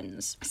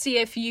happens. See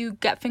if you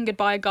get fingered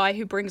by a guy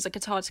who brings a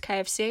guitar to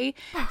KFC.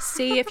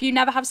 See if you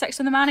never have sex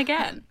with a man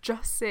again.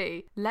 Just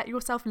see. Let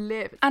yourself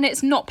live. And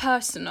it's not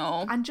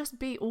personal. And just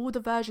be all the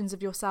versions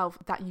of yourself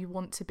that you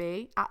want to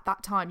be at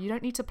that time. You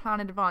don't need to plan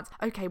in advance.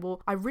 Okay,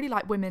 well, I really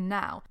like women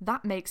now.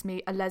 That makes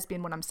me a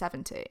lesbian when I'm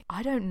 70.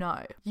 I don't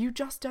know. You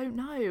just don't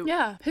know.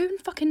 Yeah, who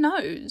fucking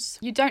knows?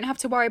 You don't have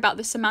to worry about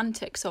the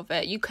semantics of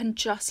it. You can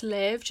just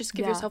live. Just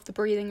give yourself the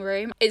breathing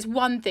room. It's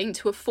one thing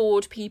to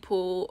afford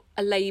people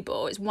a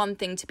label. It's one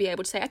thing to be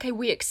able to say, okay,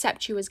 we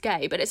accept you as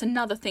gay, but it's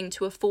another thing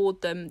to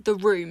afford them the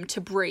room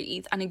to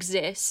breathe and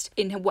exist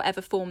in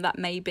whatever form that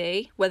may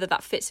be, whether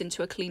that fits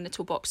into a clean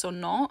little box or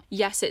not.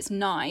 Yes, it's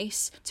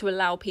nice to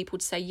allow people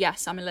to say,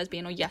 yes, I'm a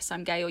lesbian, or yes,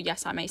 I'm gay, or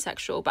yes, I'm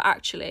asexual, but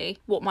actually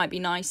what might be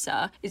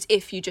nicer is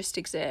if you just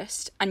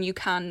exist and you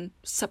can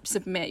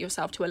submit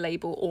yourself to a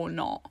label or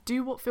not.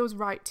 Do what feels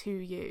right to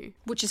you.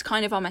 Which is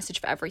kind of our message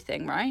for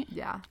everything, right?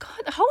 Yeah.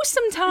 God,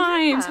 wholesome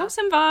times,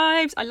 wholesome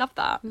vibes. I love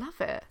that. Love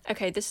it.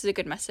 Okay, this is a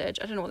good message.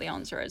 I don't know what the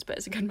answer is, but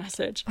it's a good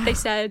message. They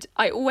said,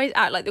 I always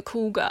act like the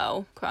cool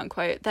girl, quote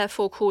unquote,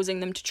 therefore causing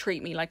them to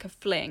treat me like a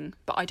fling,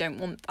 but I don't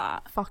want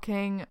that.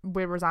 Fucking,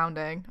 we're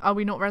resounding. Are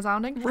we not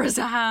resounding?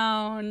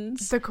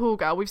 Resounds. The cool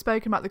girl. We've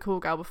spoken about the cool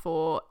girl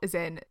before, as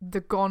in the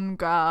Gone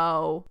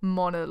Girl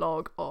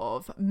monologue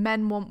of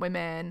men want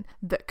women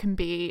that can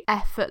be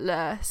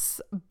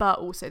effortless, but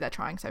also they're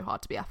trying so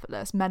hard to be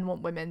effortless. Men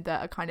want women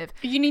that are kind of...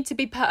 You need to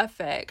be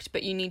perfect,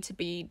 but you need to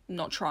be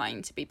not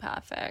trying to be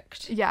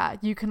perfect. Yeah,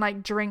 you can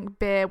like drink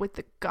beer with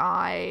the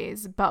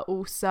guys, but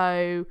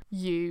also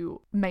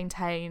you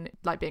maintain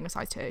like being a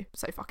size 2.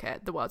 So fuck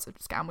it, the world's a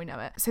scam, we know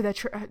it. So they're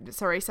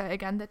say it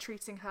again. They're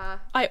treating her.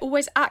 I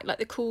always act like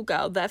the cool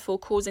girl, therefore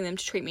causing them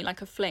to treat me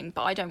like a fling,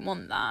 but I don't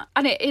want that.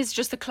 And it is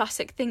just the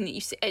classic thing that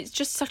you see. It's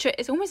just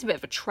it's almost a bit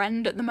of a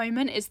trend at the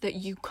moment, is that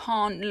you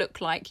can't look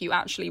like you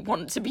actually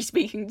want to be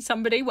speaking to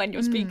somebody when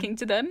you're speaking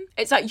to them.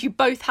 It's like you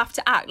both have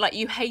to act like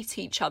you hate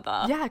each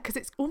other. Yeah, because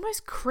it's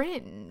almost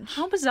cringe.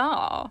 How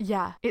bizarre.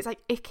 Yeah, it's like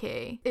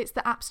icky. It's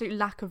the absolute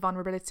lack of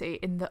vulnerability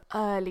in the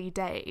early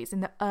days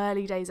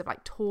of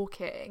like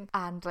talking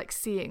and like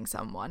seeing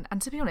someone.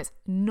 And to be honest,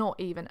 not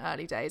even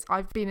early days.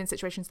 I've been in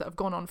situations that have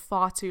gone on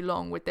far too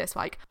long with this,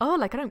 like, oh,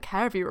 like I don't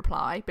care if you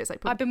reply, but it's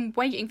like, I've been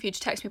waiting for you to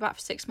text me back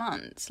for 6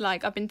 months.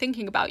 Like, I've been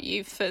thinking about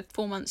you for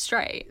 4 months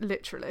straight.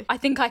 Literally. I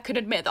think I could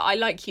admit that I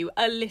like you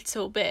a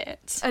little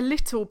bit. A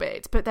little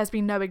bit, but there's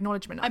been no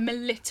acknowledgement. I'm a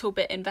little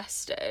bit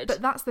invested.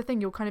 But that's the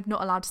thing, you're kind of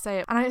not allowed to say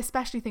it. And I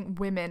especially think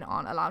women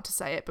aren't allowed to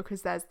say it,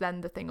 because there's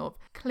then the thing of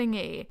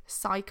clingy,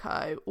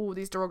 psycho, all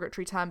these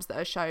derogatory terms that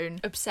are shown.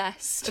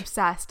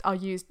 Obsessed are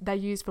used. They're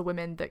used for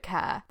women that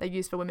care. They're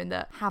used for women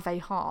that have a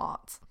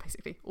heart.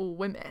 Basically all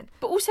women.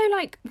 But also,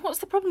 like, what's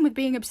the problem with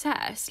being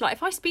obsessed? Like,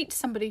 if I speak to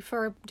somebody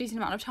for a decent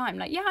amount of time,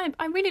 like, yeah,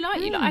 I really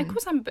like you. Like, of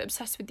course I'm a bit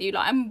obsessed with you.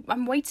 Like,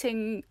 I'm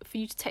waiting for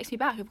you to text me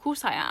back. Of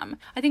course I am.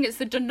 I think it's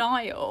the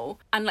denial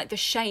and like the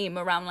shame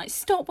around like,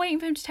 stop waiting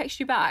for him to text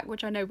you back,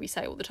 which I know we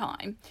say all the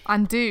time.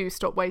 And do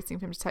stop waiting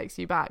for him to text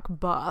you back,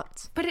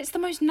 but it's the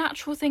most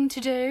natural thing to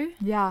do.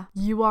 Yeah,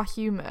 you are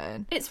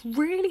human. It's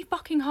really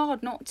fucking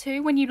hard not to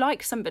when you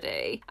like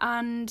somebody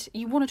and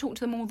you want to talk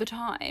to them all the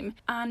time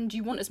and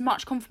you want as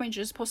much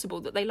confirmation as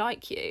possible that they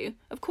like you.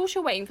 Of course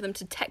you're waiting for them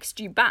to text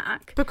you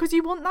back. Because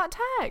you want that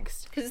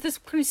text. Because it's this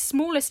kind of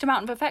smallest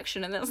amount of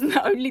affection and that's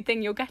the only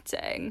thing you're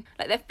getting.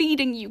 Like, they're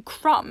feeding you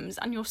crumbs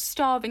and you're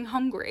starving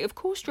hungry. Of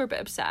course you're a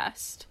bit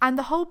obsessed. And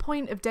the whole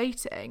point of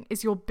dating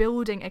is you're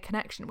building a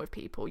connection with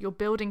people. You're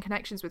building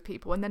connections with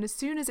people. And then as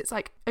soon as it's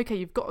like, okay,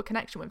 you've got a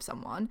connection with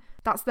someone,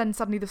 that's then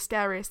suddenly the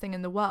scariest thing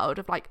in the world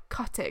of like,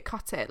 cut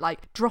it,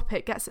 like drop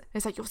it,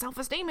 it's like your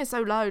self-esteem is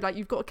so low, like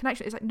you've got a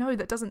connection. It's like, no,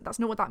 that's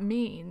not what that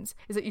means.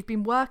 Is that you've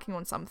been working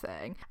on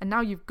something and now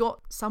you've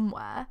got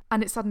somewhere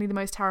and it's suddenly the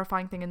most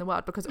terrifying thing in the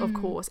world, because of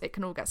course it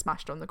can all get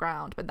smashed on the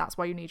ground, but that's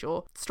why you need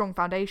your strong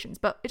foundations.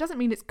 But it doesn't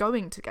mean it's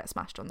going to get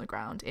smashed on the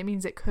ground. It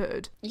means it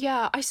could.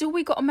 Yeah, I saw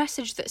we got a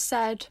message that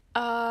said,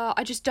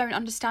 I just don't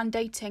understand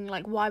dating.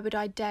 Like, why would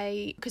I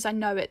date? Because I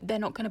know they're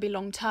not going to be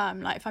long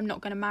term. Like, if I'm not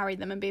going to marry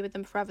them and be with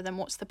them forever, then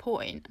what's the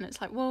point? And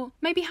it's like, well,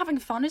 maybe having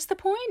fun is the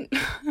point.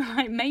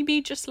 Like,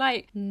 maybe just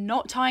like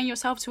not tying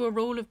yourself to a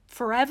rule of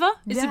forever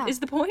is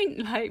the point.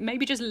 Like,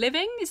 maybe just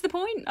living is the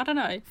point. I don't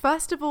know.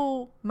 First of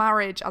all,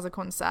 marriage as a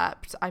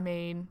concept, I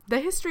mean, the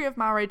history of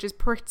marriage is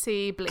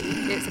pretty bleak.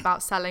 It's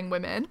about selling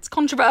women. It's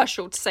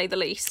controversial, to say the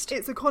least.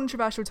 It's a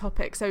controversial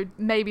topic, so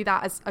maybe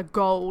that as a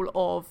goal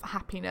of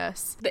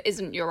happiness that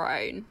isn't your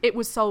own. It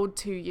was sold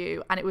to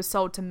you, and it was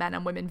sold to men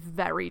and women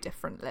very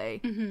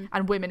differently.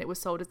 And women, it was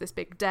sold as this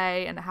big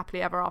day and a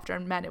happily ever after,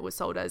 and men, it was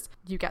sold as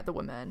you get the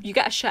woman, you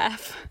get a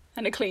chef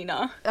and a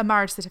cleaner. A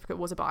marriage certificate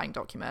was a buying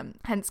document,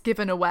 hence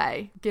given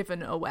away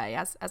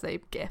as a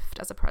gift,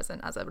 as a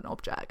present, as an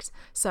object.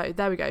 So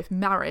there we go,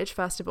 marriage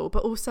first of all,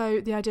 but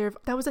also the idea of,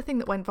 there was a thing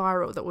that went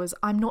viral that was, if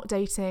I'm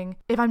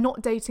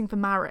not dating for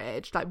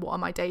marriage, like what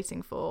am I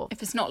dating for?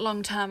 If it's not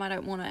long term, I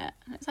don't want it.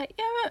 And it's like,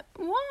 yeah,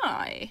 but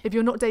why? If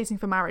you're not dating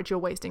for marriage, you're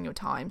wasting your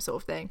time,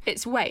 sort of thing.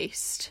 It's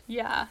waste.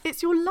 Yeah.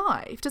 It's your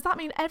life. Does that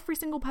mean every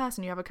single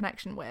person you have a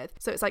connection with?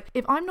 So It's like,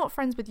 if I'm not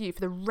friends with you for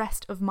the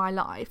rest of my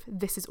life,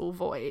 this is all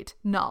void,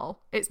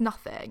 null, it's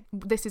nothing,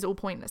 this is all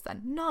pointless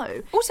then.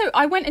 No. Also,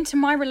 I went into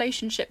my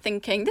relationship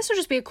thinking this will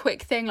just be a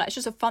quick thing, like it's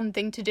just a fun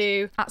thing to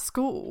do At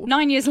school.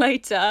 9 years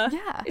later,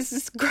 Yeah. it's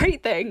this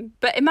great thing.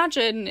 But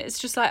imagine it's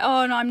just like,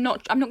 oh no, I'm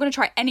not going to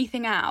try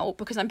anything out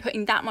because I'm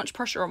putting that much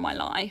pressure on my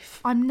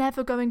life. I'm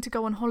never going to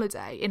go on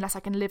holiday unless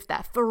I can live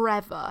there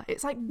forever.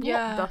 It's like,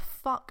 what the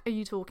fuck are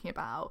you talking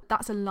about?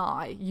 That's a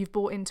lie. You've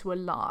bought into a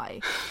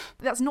lie.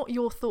 That's not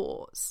your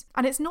thoughts.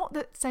 And it's not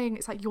that saying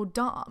it's like you're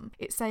dumb.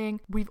 It's saying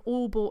we've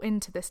all bought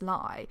into this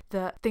lie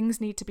that things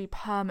need to be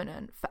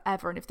permanent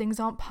forever. And if things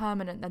aren't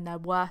permanent, then they're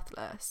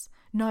worthless.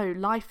 No,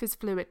 life is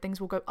fluid. Things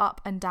will go up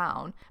and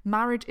down.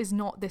 Marriage is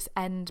not this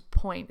end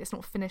point. It's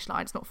not finish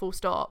line. It's not full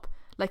stop.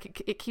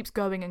 Like, it keeps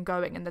going and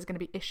going, and there's going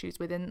to be issues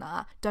within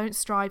that. Don't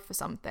strive for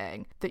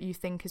something that you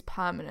think is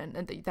permanent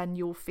and that then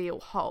you'll feel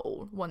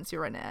whole once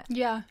you're in it.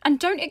 Yeah. And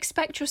don't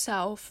expect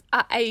yourself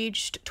at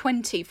aged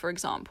 20, for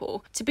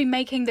example, to be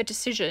making the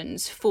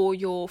decisions for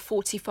your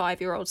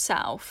 45-year-old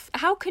self.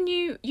 How can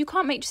you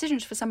can't make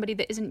decisions for somebody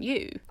that isn't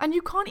you. And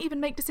you can't even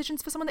make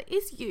decisions for someone that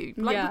is you.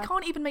 Like, Yeah. we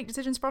can't even make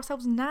decisions for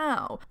ourselves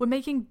now. We're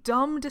making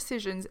dumb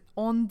decisions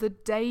on the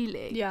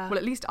daily. Yeah. Well,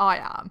 at least I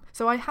am.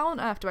 So how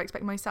on earth do I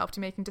expect myself to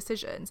be making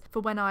decisions for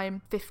when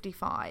I'm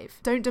 55?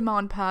 Don't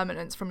demand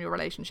permanence from your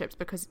relationships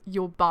because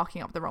you're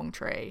barking up the wrong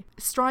tree.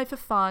 Strive for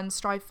fun,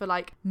 strive for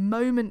like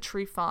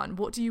momentary fun.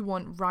 What do you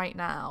want right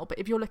now? But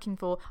if you're looking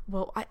for,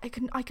 well,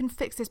 I can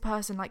fix this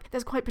person, like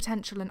there's quite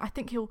potential and I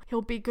think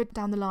he'll be good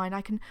down the line.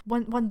 I can,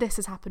 when this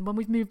has happened, when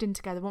we've moved in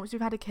together, once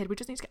we've had a kid, we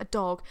just need to get a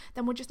dog,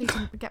 then we just need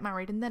to get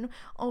married, and then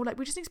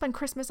we just need to spend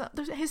Christmas at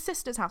his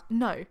sister's house.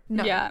 No,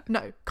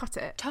 cut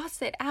it.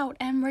 Toss it out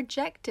and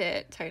reject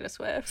it, Taylor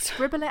Swift.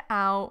 Scribble it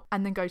out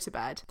and then go to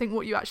bed. Think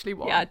what you actually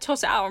want. Yeah,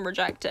 toss it out and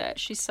reject it.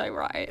 She's so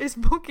right. It's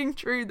fucking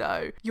true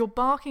though. You're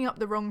barking up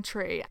the wrong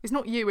tree. It's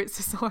not you, it's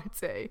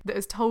society that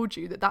has told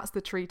you that that's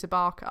the tree to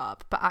bark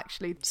up, but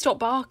actually Stop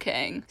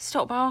barking.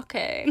 Stop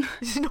barking.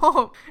 it's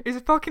not. It's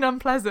fucking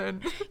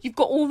unpleasant. You've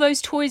got all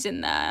those toys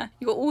in there.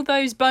 You've got all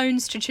those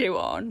bones to chew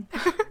on.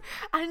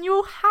 And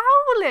you're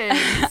howling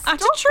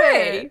At a tree.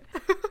 it.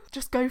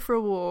 Just go for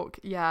a walk.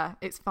 Yeah,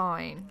 it's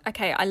fine.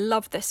 Okay, I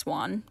love this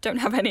one. Don't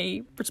have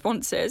any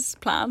responses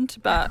planned,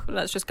 but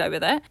let's just go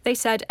with it. They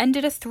said,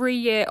 ended a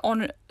 3-year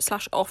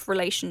on/off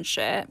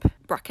relationship,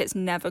 brackets,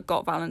 never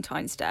got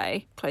Valentine's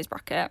Day, close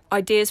bracket.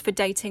 Ideas for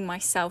dating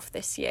myself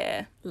this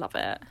year. Love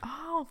it.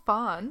 Oh,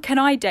 fun. Can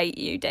I date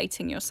you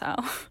dating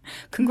yourself?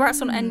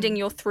 Congrats on ending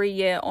your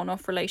 3-year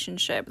on/off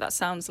relationship. That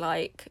sounds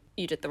like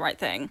you did the right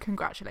thing.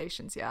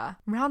 Congratulations, yeah.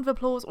 Round of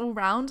applause all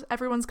round.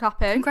 Everyone's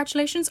clapping.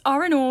 Congratulations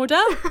are in order.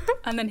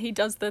 And then he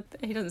doesn't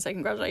say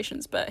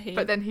congratulations, but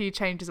then he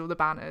changes all the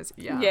banners.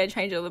 Yeah. Yeah,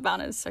 change all the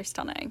banners. So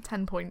stunning.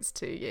 10 points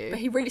to you. But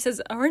he really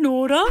says, are in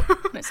order.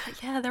 And it's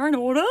like, yeah, they're in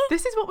order.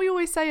 This is what we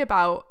always say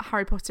about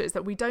Harry Potter, is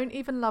that we don't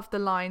even love the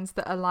lines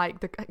that are like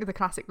the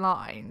classic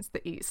lines,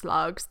 the eat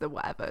slugs, the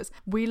whatevers.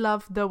 We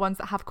love the ones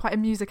that have quite a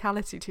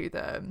musicality to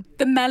them.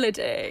 The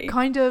melody.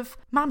 Kind of,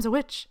 Mam's a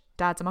witch,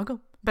 Dad's a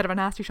muggle. Bit of a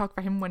nasty shock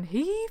for him when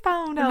he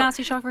found out.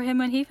 Nasty shock for him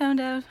when he found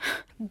out.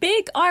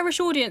 Big Irish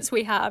audience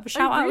we have.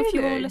 Shout out if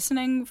you're really?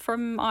 listening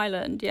from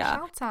Ireland. Yeah.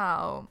 Shout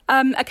out.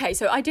 Okay,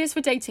 so ideas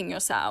for dating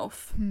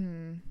yourself.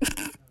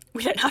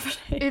 We don't have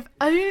any. If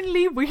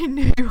only we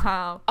knew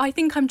how. I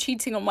think I'm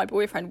cheating on my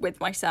boyfriend with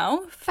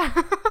myself.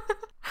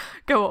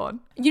 Go on.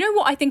 You know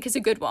what I think is a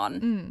good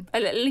one?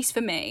 At least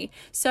for me.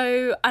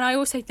 So, and I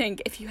also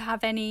think if you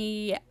have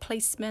any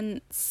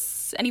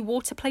placements, any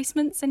water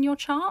placements in your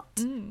chart,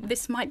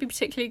 this might be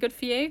particularly good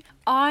for you.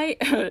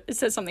 It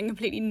says something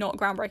completely not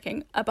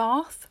groundbreaking. A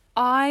bath.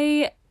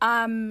 I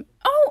am...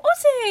 Oh,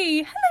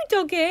 Ozzy!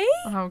 Hello, doggy!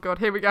 Oh, God,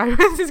 here we go.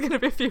 This is going to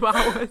be a few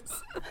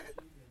hours.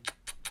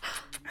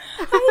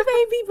 Hi,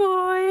 baby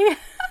boy.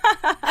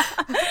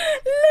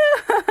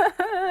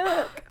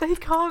 Look. They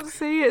can't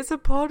see, it's a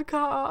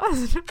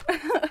podcast.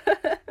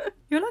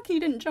 You're lucky you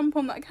didn't jump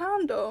on that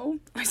candle.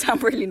 I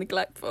sound really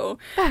neglectful.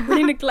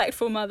 Really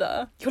neglectful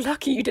mother. You're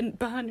lucky you didn't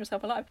burn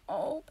yourself alive.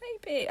 Oh,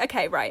 baby.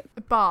 Okay, right.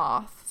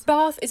 Bath.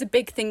 Bath is a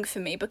big thing for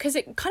me because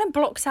it kind of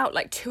blocks out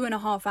like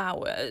 2.5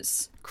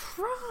 hours.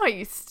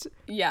 Christ.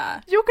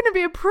 Yeah. You're going to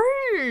be a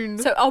prune.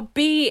 So I'll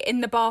be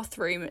in the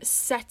bathroom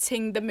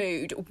setting the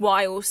mood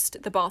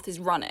whilst the bath is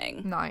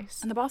running.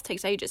 Nice. And the bath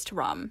takes ages to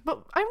run.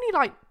 But only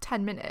like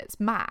 10 minutes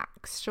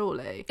max,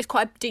 surely. It's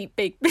quite a deep,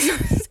 big...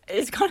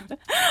 it's kind of...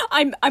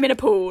 I'm in a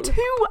pool.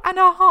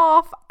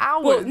 2.5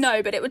 hours. Well,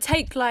 no, but it would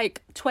take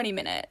like 20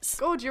 minutes.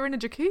 God, you're in a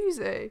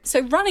jacuzzi.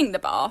 So running the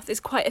bath is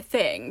quite a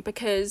thing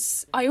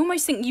because I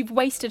almost think you've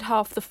wasted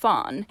half the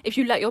fun if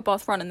you let your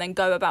bath run and then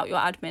go about your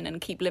admin and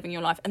keep living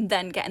your life and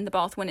then get in the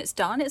bath when it's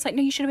done. It's like,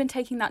 no, you should have been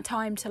taking that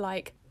time to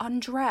like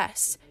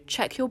undress,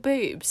 check your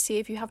boobs, see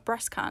if you have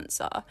breast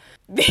cancer.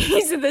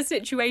 These are the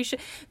situation.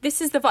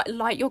 This is the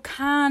light your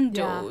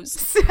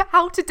candles. Yeah.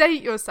 How to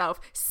date yourself.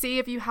 See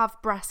if you have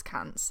breast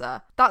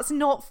cancer. That's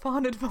not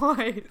fun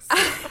advice.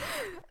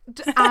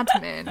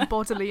 Admin,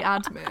 bodily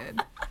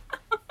admin.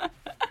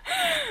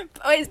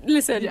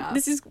 Listen,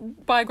 this is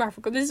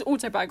biographical. This is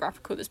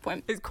autobiographical at this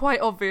point. It's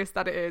quite obvious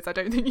that it is. I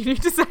don't think you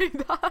need to say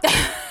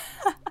that.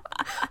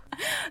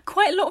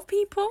 Quite a lot of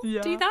people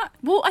do that.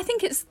 Well, I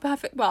think it's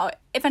perfect. Well,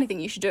 if anything,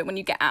 you should do it when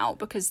you get out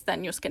because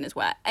then your skin is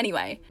wet.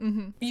 Anyway,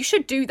 you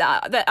should do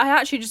that. I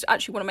actually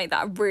want to make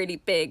that a really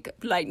big,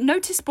 like,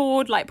 notice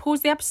board, like,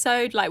 pause the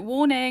episode, like,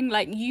 warning,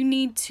 like, you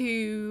need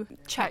to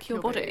check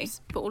your body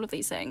boobs. for all of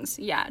these things.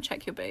 Yeah,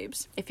 check your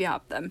boobs if you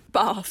have them.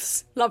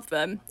 Baths, love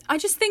them. I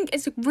just think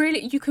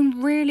you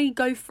can really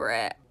go for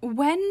it.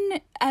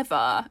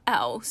 Whenever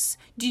else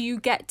do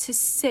you get to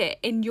sit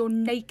in your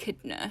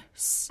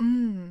nakedness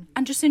and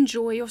just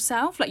enjoy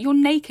yourself? Like, you're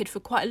naked for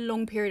quite a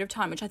long period of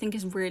time, which I think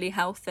is really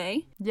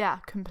healthy. Yeah,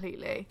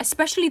 completely.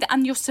 Especially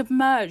and you're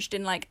submerged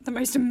in, like, the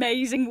most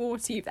amazing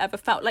water you've ever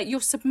felt. Like, you're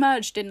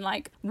submerged in,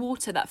 like,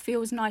 water that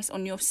feels nice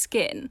on your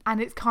skin.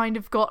 And it's kind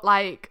of got,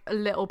 like, a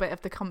little bit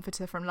of the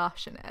comforter from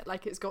Lush in it.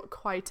 Like, it's got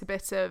quite a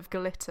bit of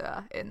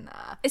glitter in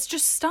there. It's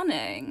just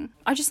stunning.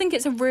 I just think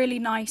it's a really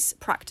nice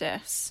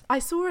practice. I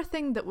saw a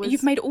thing that was...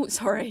 You've made all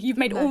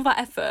that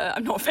effort.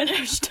 I'm not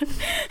finished.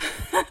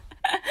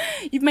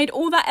 You've made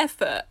all that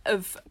effort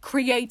of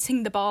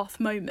creating the bath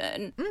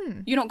moment.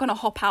 You're not going to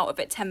hop out of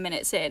it 10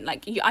 minutes in.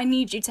 Like, I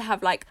need you to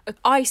have, like, an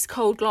ice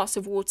cold glass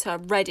of water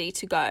ready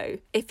to go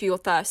if you're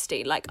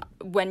thirsty, like,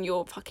 when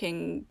you're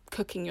fucking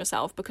cooking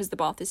yourself because the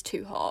bath is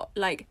too hot.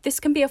 Like, this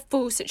can be a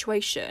full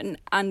situation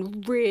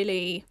and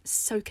really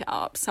soak it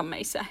up, some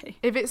may say.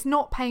 If it's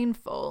not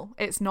painful,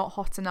 it's not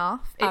hot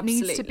enough. It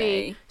needs to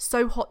be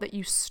so hot that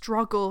you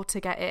struggle to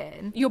get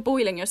in. You're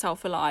boiling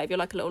yourself alive. You're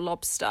like a little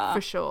lobster.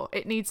 For sure.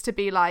 It needs to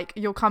be like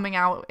you're coming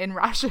out in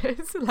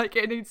rashes. Like,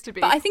 it needs to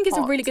be But I think it's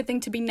hot. a really good thing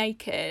to be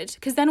naked,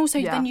 because then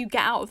also then you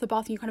get out of the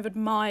bath and you kind of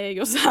admire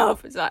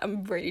yourself. It's like,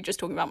 I'm really just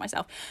talking about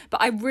myself,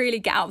 but I really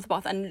get out of the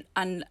bath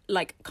and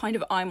like kind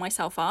of eye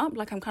myself up.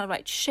 Like, I'm kind of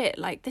like, shit,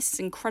 like, this is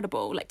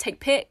incredible. Like,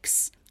 take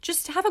pics.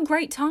 Just have a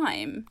great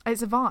time.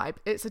 It's a vibe.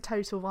 It's a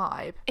total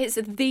vibe. It's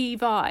the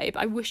vibe.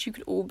 I wish you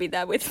could all be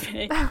there with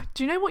me.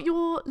 Do you know what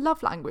your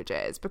love language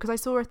is? Because I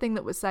saw a thing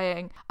that was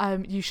saying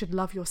you should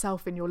love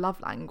yourself in your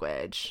love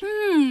language.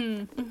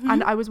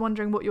 And I was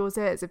wondering what yours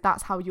is, if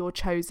that's how your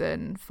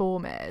chosen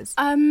form is.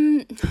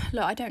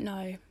 Look, I don't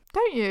know.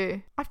 Don't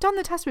you? I've done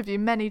the test with you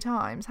many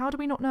times. How do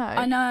we not know?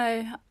 I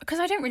know. Because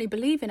I don't really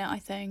believe in it, I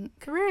think.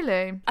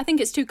 Really? I think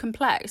it's too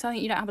complex. I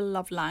think you don't have a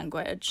love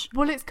language.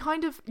 Well, it's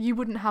kind of, you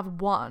wouldn't have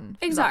one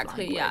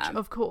Exactly, love language, yeah.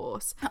 of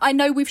course. I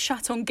know we've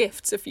shat on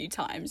gifts a few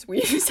times.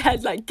 We've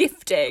said, like,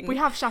 gifting. We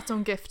have shat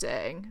on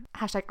gifting.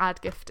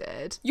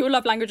 #add_gifted. Your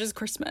love language is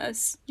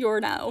Christmas. You're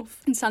an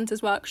elf in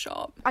Santa's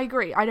workshop. I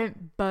agree. I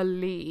don't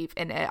believe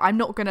in it. I'm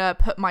not going to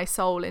put my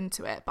soul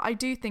into it. But I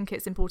do think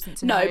it's important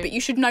to know. No, but you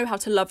should know how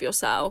to love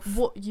yourself.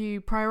 What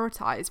you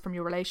prioritize from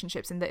your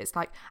relationships, and that it's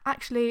like,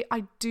 actually,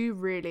 I do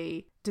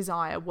really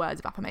desire words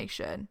of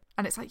affirmation.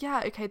 And it's like,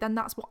 yeah, okay, then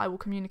that's what I will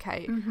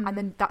communicate. And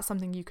then that's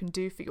something you can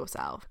do for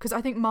yourself. Because I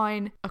think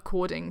mine,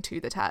 according to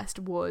the test,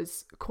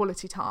 was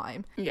quality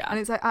time. Yeah. And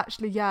it's like,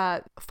 actually,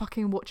 yeah,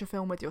 fucking watch a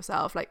film with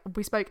yourself. Like,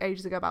 we spoke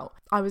ages ago about,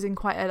 I was in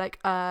quite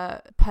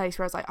a place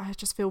where I was like, I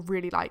just feel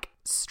really like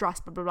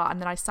stressed, blah, blah, blah. And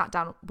then I sat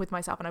down with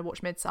myself and I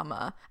watched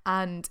Midsummer.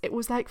 And it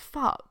was like,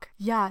 fuck,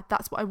 yeah,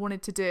 that's what I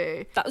wanted to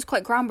do. That was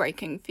quite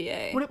groundbreaking for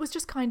you. Well, it was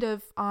just kind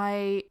of,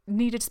 I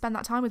needed to spend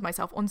that time with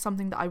myself on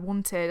something that I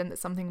wanted and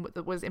that's something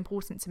that was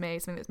important to me,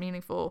 something that's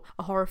meaningful,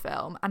 a horror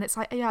film. And it's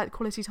like, yeah,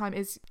 quality time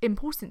is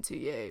important to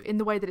you in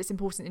the way that it's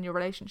important in your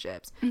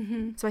relationships.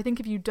 So I think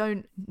if you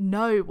don't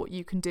know what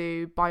you can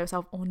do by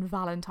yourself on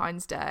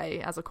Valentine's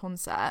Day as a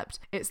concept,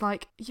 it's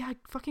like, yeah,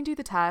 fucking do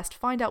the test,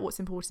 find out what's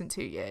important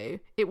to you.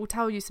 It will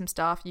tell you some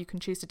stuff you can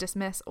choose to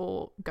dismiss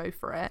or go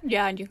for it.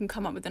 Yeah, and you can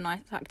come up with a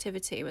nice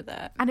activity with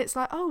it. And it's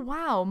like, oh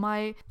wow,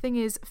 my thing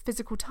is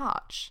physical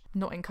touch.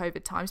 Not in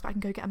COVID times, but I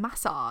can go get a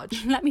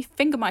massage. Let me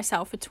finger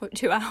myself for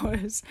 2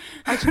 hours.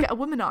 I should get a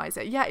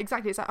womanizer. Yeah,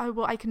 exactly. It's like, oh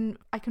well, I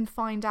can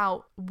find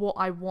out what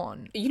I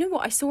want. You know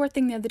what? I saw a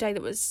thing the other day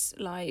that was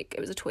like, it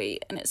was a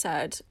tweet and it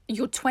said,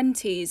 your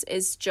 20s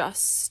is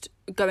just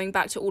going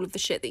back to all of the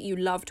shit that you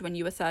loved when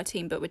you were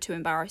 13 but were too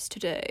embarrassed to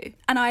do.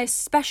 And I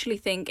especially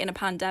think in a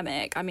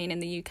pandemic, I mean, in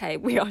the UK,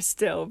 we are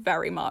still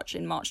very much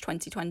in March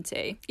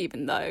 2020,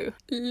 even though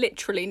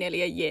literally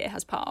nearly a year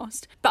has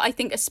passed. But I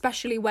think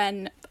especially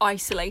when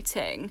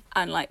isolating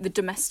and like the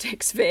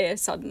domestic sphere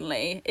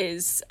suddenly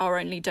is our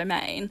only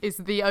domain. Is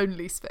the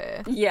only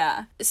sphere.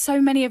 Yeah.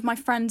 So many of my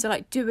friends are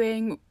like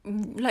doing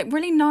like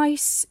really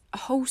nice,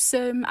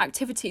 wholesome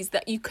activities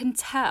that you can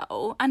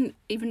tell, and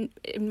even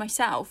in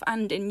myself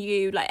and in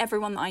you, like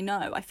everyone that I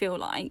know, I feel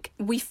like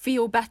we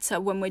feel better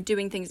when we're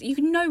doing things. You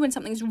can know when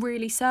something's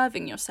really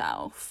serving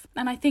yourself.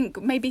 And I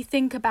think maybe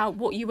think about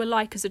what you were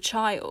like as a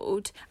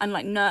child and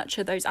like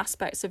nurture those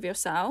aspects of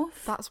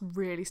yourself. That's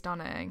really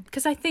stunning.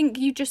 Because I think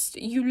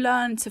you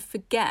learn to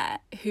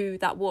forget who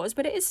that was,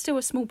 but it is still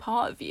a small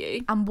part of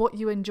you. And what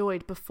you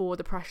enjoyed before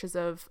the pressures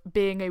of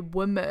being a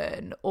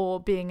woman or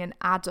being an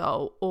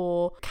adult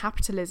or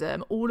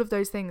capitalism, all of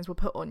those things were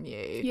put on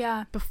you.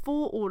 Yeah.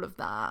 Before all of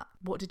that,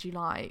 what did you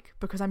like?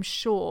 Because I'm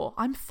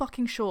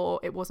fucking sure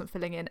it wasn't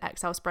filling in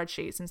Excel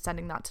spreadsheets and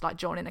sending that to like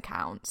join in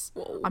accounts.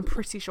 Whoa. I'm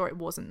pretty sure it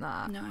wasn't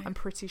that. No. I'm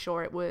pretty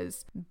sure it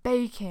was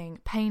baking,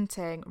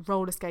 painting,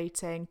 roller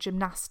skating,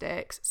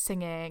 gymnastics,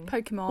 singing,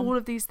 Pokemon, all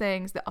of these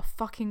things that are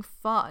fucking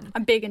fun.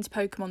 I'm big into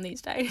Pokemon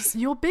these days.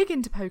 You're big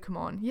into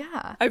Pokemon,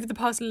 yeah. Over the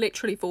past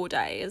literally 4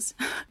 days,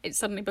 it's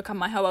suddenly become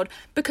my whole world,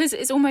 because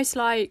it's almost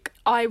like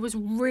I was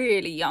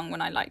really young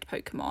when I liked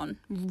Pokemon,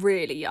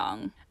 really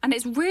young. And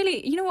it's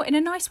really, you know what, in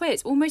a nice way,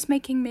 it's almost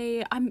making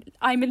me, I'm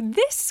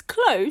this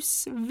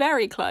close,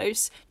 very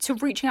close, to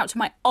reaching out to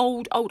my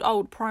old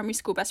primary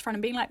school best friend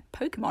and being like,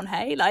 Pokemon,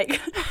 hey? Like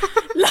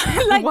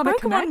Pokemon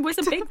connect?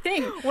 was a big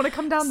thing. Want to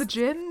come down the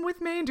gym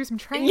with me and do some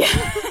training?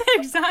 Yeah,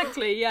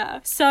 exactly, yeah.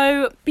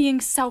 So being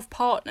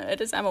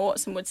self-partnered, as Emma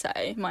Watson would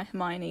say, my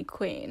Hermione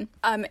queen,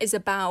 is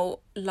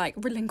about like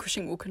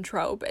relinquishing all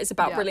control, but it's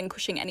about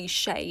relinquishing any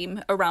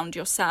shame around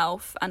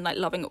yourself and like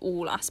loving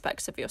all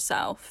aspects of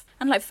yourself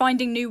and like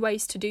finding new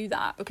ways to do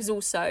that, because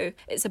also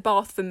it's a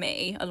bath for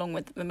me along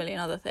with a million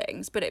other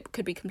things, but it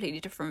could be completely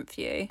different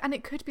for you. And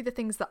it could be the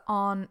things that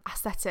aren't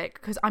aesthetic,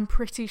 because I'm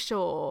pretty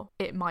sure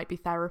it might be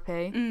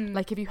therapy.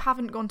 Like if you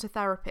haven't gone to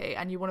therapy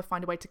and you want to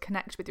find a way to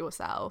connect with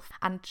yourself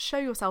and show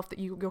yourself that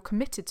you're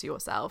committed to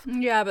yourself.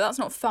 Yeah, but that's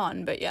not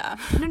fun, but yeah.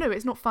 No,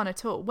 it's not fun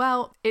at all.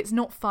 Well, it's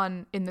not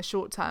fun in the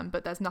short term,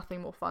 but there's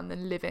nothing more fun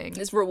than living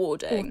it's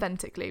rewarding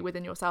authentically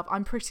within yourself.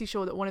 I'm pretty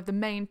sure that one of the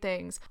main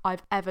things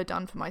I've ever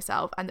done for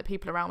myself and the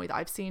people around me that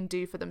I've seen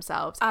do for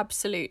themselves.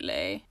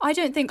 Absolutely. I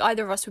don't think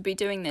either of us would be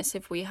doing this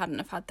if we hadn't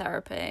have had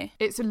therapy.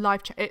 It's a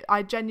life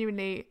I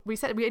genuinely, we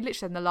literally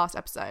said in the last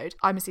episode,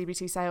 I'm a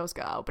CBT sales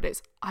girl, but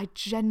I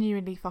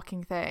genuinely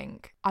fucking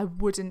think I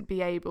wouldn't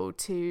be able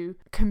to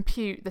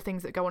compute the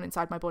things that go on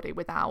inside my body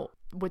without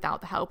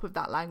the help of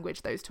that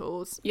language, those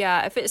tools.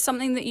 Yeah, if it's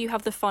something that you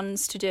have the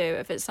funds to do,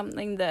 if it's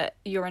something that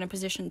you're in a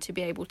position to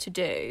be able to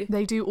do.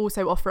 They do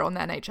also offer it on the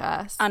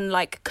NHS. And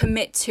like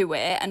commit to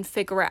it and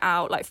figure it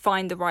out, like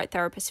find the right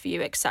therapist for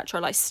you, etc.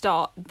 Like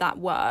start that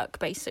work,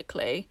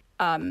 basically.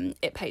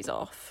 It pays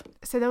off.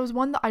 So there was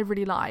one that I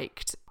really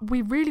liked.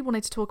 We really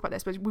wanted to talk about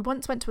this, but we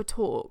once went to a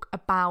talk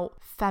about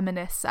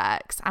feminist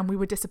sex and we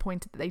were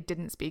disappointed that they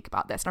didn't speak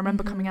about this. And I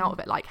remember coming out of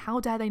it like, how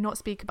dare they not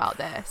speak about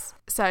this?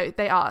 So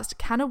they asked,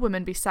 can a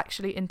woman be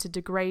sexually into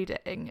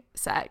degrading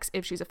sex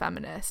if she's a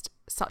feminist?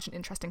 Such an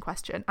interesting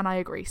question. And I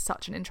agree,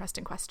 such an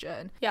interesting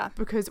question. Yeah.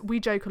 Because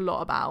we joke a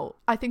lot about,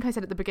 I think I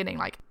said at the beginning,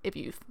 like, if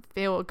you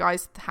feel a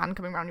guy's hand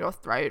coming around your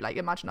throat, like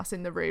imagine us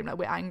in the room, like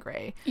we're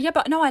angry. Yeah,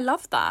 but no, I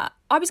love that.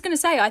 I was going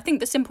to say, I think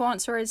the simple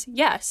answer is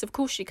yes, of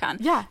course you can.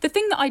 Yeah. The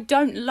thing that I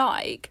don't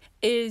like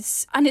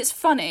is, and it's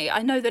funny,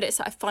 I know that it's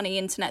a funny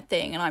internet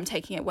thing and I'm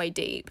taking it way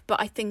deep, but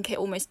I think it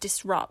almost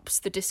disrupts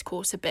the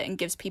discourse a bit and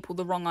gives people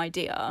the wrong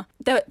idea.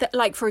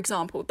 Like, for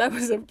example,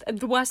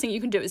 the worst thing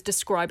you can do is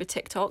describe a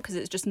TikTok, because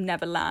it just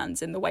never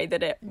lands in the way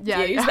that it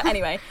views. But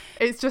anyway.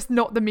 It's just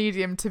not the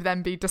medium to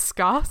then be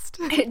discussed.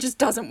 It just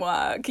doesn't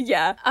work,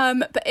 yeah.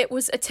 But it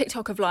was a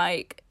TikTok of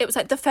like, it was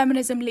like the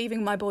feminism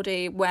leaving my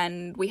body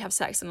when we have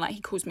sex and like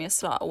he calls me a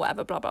slut or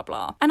whatever, blah, blah,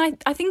 blah. And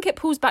I think it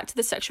pulls back to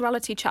the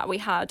sexuality chat we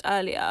had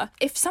earlier.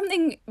 If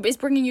something is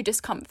bringing you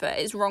discomfort,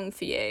 it's wrong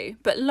for you.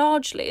 But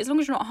largely, as long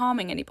as you're not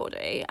harming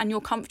anybody and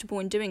you're comfortable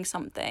in doing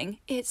something,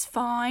 it's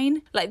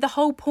fine. Like the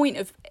whole point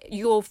of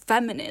your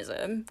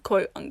feminism,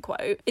 quote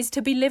unquote, is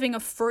to be living a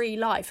free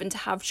life and to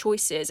have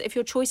choices. If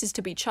your choice is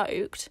to be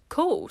choked,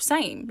 cool,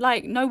 same.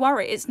 Like, no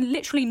worry. It's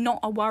literally not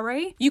a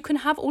worry. You can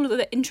have all of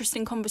the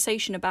interesting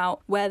conversation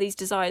about where these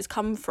desires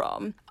come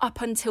from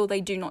up until they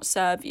do not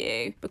serve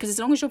you. Because as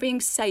long as you're being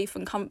safe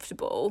and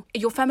comfortable,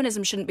 your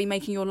feminism shouldn't be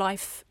making your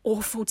life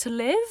awful to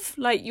live.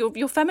 Like,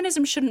 your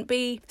feminism shouldn't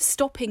be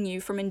stopping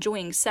you from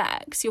enjoying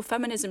sex. Your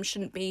feminism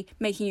shouldn't be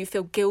making you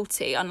feel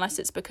guilty, unless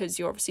it's because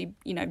you're obviously,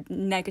 you know,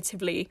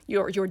 negatively,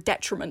 you're a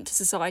detriment to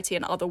society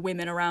and other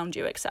women around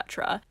you,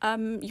 etc.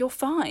 You're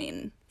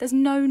fine. There's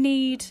no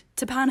need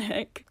to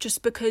panic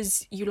just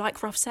because you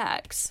like rough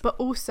sex. But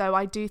also,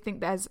 I do think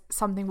there's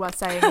something worth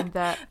saying in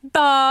that...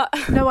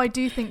 I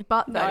do think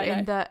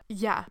that,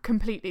 yeah,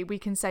 completely. We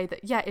can say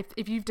that, yeah,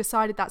 if you've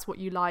decided that's what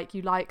you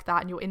like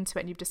that and you're into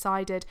it and you've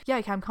decided, yeah,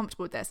 okay, I'm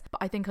comfortable with this. But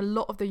I think a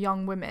lot of the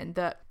young women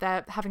that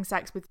they're having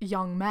sex with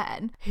young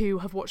men who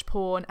have watched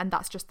porn and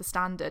that's just the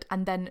standard,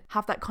 and then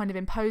have that kind of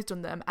imposed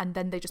on them, and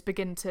then they just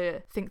begin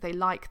to think they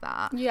like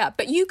that. Yeah,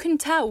 but you can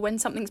tell when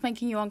something's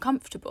making you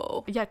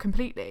uncomfortable. Yeah,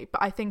 completely.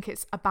 But I think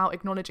it's about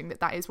acknowledging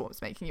that is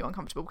what's making you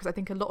uncomfortable, because I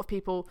think a lot of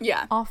people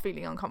are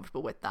feeling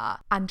uncomfortable with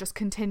that and just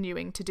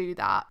continuing to do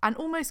that and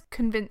almost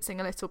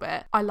convincing a little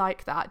bit, I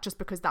like that, just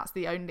because that's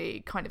the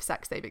only kind of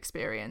sex they've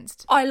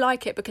experienced. I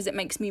like it because it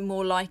makes me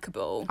more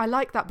likeable. I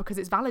like that because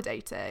it's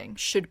validating.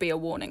 Should be a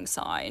warning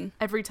sign.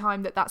 Every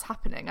time that's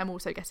happening, I'm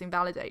also getting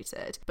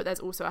validated, but there's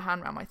also a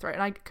hand around my throat.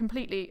 And I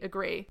completely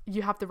agree.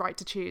 You have the right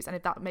to choose, and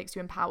if that makes you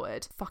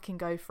empowered, fucking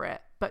go for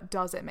it. but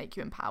does it make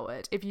you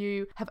empowered? If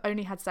you have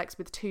only had sex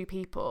with 2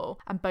 people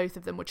and both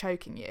of them were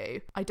choking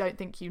you, I don't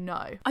think you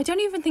know. I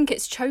don't even think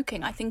it's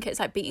choking. I think it's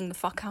like beating the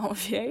fuck out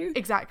of you.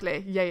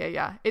 Exactly.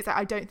 Yeah. It's like,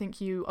 I don't think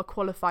you are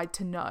qualified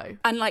to know.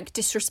 And like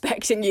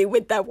disrespecting you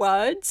with their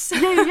words.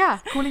 Yeah.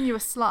 Calling you a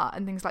slut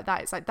and things like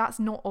that. It's like, that's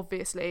not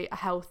obviously a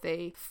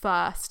healthy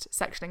first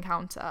sexual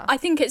encounter. I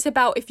think it's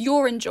about if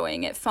you're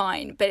enjoying it,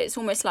 fine. But it's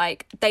almost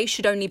like they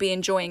should only be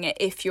enjoying it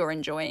if you're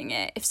enjoying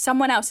it. If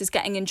someone else is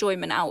getting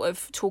enjoyment out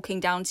of talking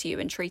down to you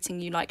and treating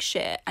you like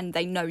shit and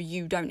they know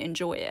you don't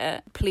enjoy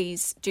it,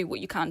 please do what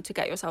you can to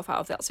get yourself out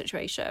of that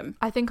situation.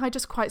 I think I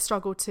just quite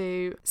struggle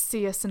to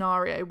see a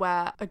scenario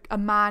where a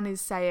man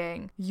is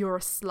saying you're a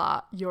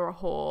slut, you're a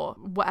whore,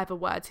 whatever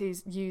words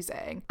he's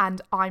using,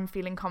 and I'm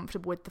feeling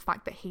comfortable with the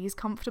fact that he's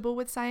comfortable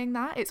with saying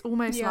that. It's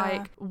almost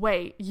like,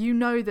 wait, you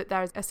know that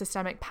there's a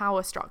systemic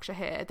power structure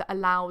here that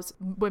allows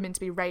women to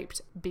be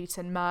raped,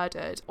 beaten,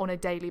 murdered on a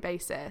daily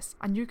basis,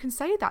 and you can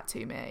say that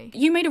to me.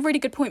 You made a really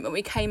good point when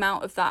we came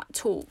out of that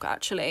talk,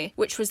 actually,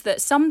 which was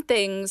that some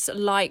things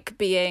like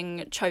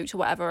being choked or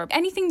whatever,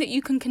 anything that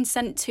you can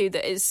consent to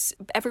that is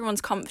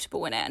everyone's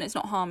comfortable in it and it's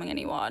not harming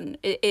anyone,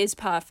 it is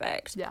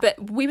perfect. Yeah.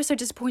 But we were so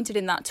disappointed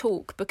in that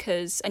talk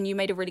because, and you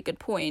made a really good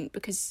point,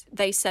 because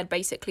they said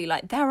basically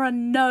like there are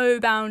no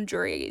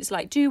boundaries,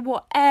 like do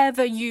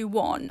whatever you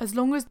want. As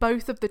long as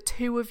both of the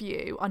 2 of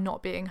you are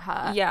not being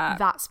hurt,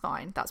 that's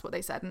fine. That's what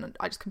they said, and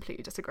I just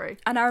completely disagree.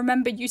 And I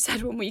remember you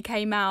said when we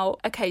came out,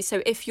 okay,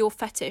 so if your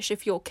fetish,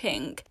 if your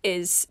kink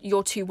is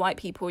you're 2 white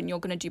people and you're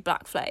going to do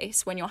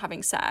blackface when you're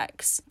having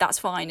sex, that's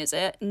fine, is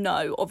it?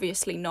 No,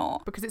 obviously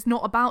not. Because it's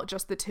not about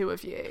just the 2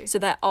 of you. So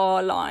there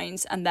are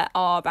lines and there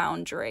are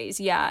boundaries.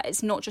 Yeah,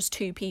 it's not just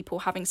 2 people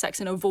having sex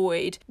in a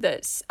void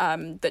that's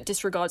that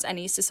disregards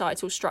any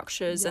societal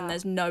structures and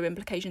there's no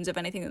implications of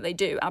anything that they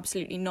do.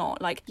 Absolutely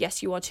not. Like,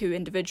 yes, you are 2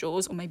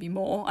 individuals, or maybe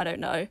more, I don't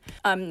know,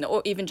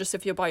 or even just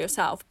if you're by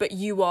yourself, but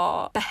you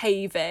are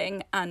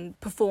behaving and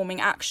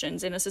performing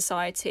actions in a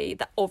society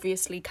that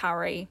obviously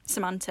carry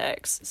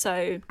semantics.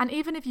 So, and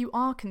even if you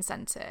are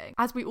consenting,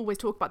 as we always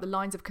talk about, the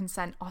lines of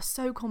consent are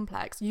so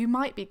complex. You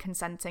might be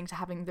consenting to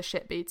having the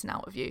shit beaten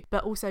out of you,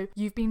 but also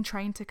you've been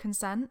trained to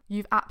consent.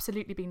 You've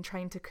absolutely been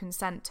trained to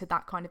consent to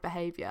that kind of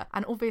behaviour.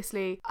 And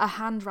obviously a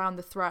hand round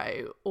the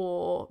throat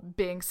or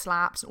being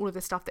slapped, all of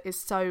the stuff that is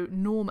so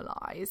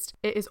normalised,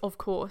 it is of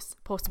course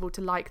possible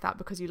to like that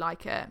because you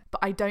like it. But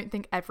I don't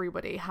think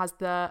everybody has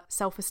the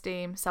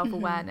self-esteem,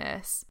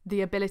 self-awareness,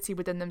 the ability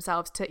within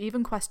themselves to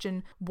even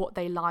question what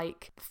they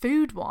like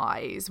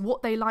food-wise,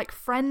 what they like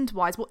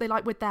friend-wise, what they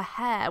like with their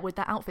hair, with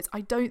their outfits.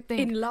 I don't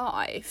think in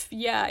life,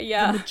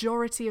 the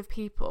majority of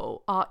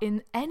people are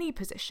in any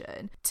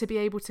position to be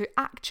able to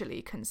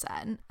actually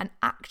consent and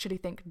actually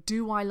think,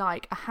 do I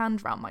like a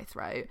hand round my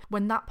throat,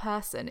 when that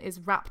person is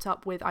wrapped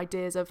up with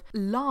ideas of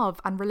love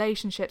and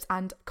relationships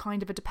and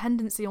kind of a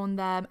dependency on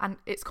them, and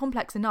it's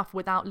complex enough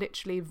without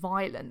literally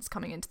violence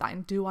coming into that.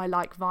 And do I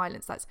like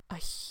violence? That's a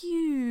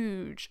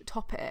huge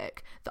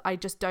topic that I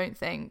just don't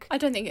think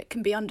it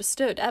can be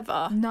understood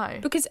ever. No.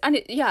 Because,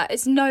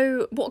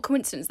 what a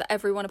coincidence that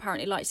everyone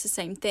apparently likes the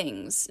same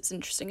things. It's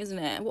interesting, isn't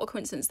it? What a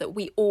coincidence that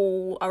we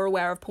all are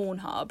aware of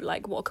Pornhub.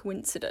 Like, what a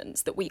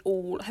coincidence that we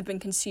all have been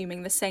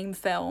consuming the same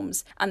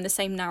films and the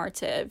same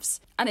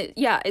narratives. And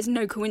it's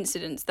no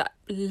coincidence that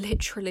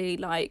literally,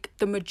 like,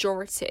 the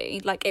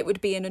majority, like, it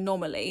would be an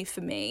anomaly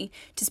for me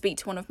to speak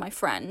to one of my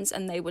friends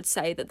and they would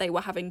say that they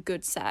were having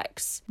good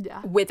sex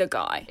with a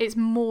guy. It's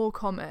more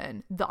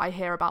common that I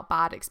hear about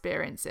bad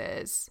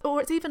experiences,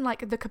 or it's even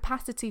like the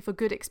capacity for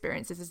good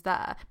experiences is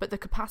there, but the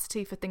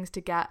capacity for things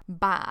to get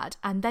bad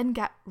and then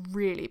get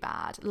really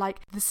bad.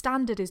 Like, the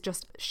standard is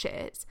just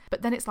shit,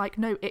 but then it's like,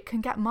 no, it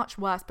can get much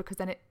worse because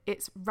then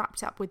it's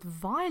wrapped up with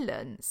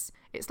violence.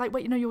 It's like,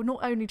 wait, you're not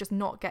only just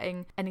not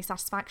getting any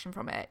satisfaction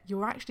from it,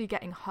 you're actually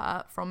getting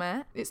hurt from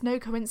it. It's no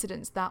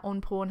coincidence that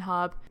on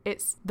Pornhub,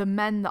 it's the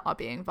men that are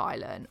being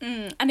violent.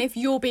 And if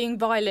you're being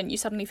violent, you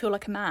suddenly feel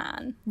like a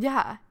man.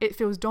 Yeah, it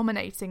feels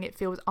dominating, it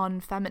feels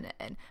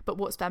unfeminine. But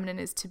what's feminine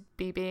is to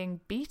be being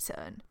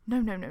beaten.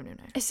 No.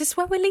 Is this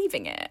where we're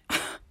leaving it?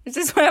 Is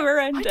this where we're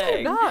ending? I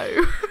don't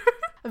know.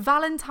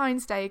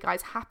 Valentine's Day,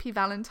 guys. Happy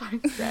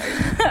Valentine's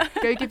Day.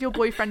 Go give your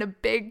boyfriend a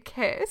big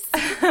kiss.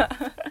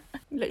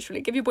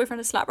 Literally, give your boyfriend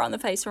a slap round the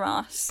face from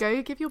us.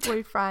 Go give your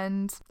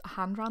boyfriend a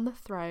hand round the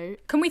throat.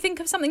 Can we think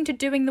of something to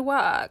doing the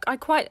work? I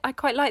quite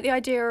like the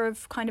idea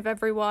of kind of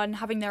everyone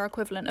having their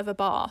equivalent of a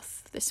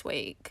bath this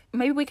week.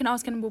 Maybe we can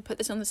ask, and we'll put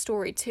this on the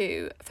story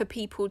too, for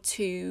people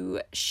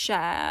to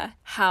share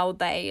how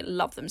they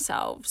love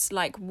themselves.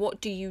 Like, what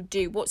do you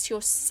do? What's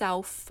your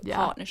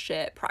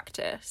self-partnership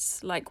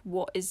practice? Like,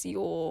 what is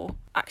your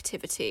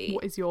activity?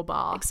 What is your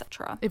bath?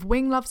 Etc. If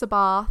Wing loves a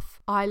bath,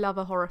 I love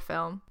a horror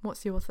film.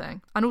 What's your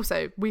thing? And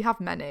also, we have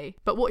many,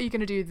 but what are you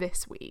going to do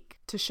this week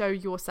to show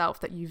yourself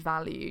that you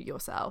value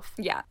yourself?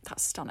 Yeah,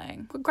 that's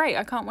stunning. Great,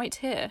 I can't wait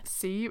to hear.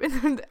 See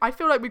you. I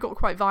feel like we got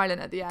quite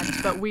violent at the end,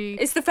 but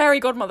It's the fairy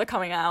godmother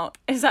coming out.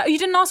 Is that, you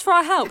didn't ask for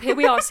our help? Here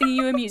we are singing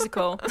you a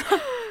musical.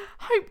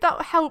 hope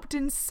that helped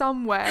in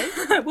some way.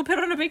 We'll put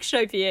on a big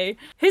show for you.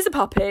 Here's a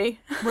puppy.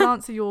 We'll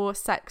answer your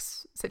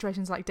sex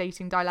situations like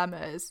dating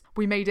dilemmas.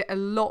 We made it a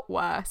lot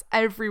worse.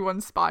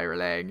 Everyone's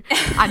spiraling.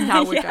 And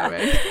now we're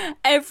going.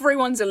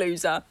 Everyone's a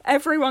loser.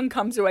 Everyone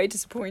comes away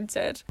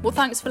disappointed. Well,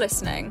 thanks for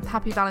listening.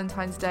 Happy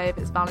Valentine's Day if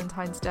it's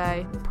Valentine's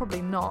Day.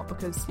 Probably not,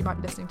 because you might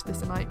be listening to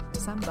this in like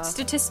December.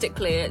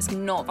 Statistically, it's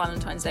not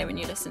Valentine's Day when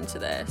you listen to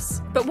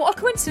this. But what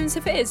a coincidence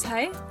if it is,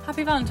 hey?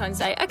 Happy Valentine's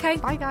Day. Okay.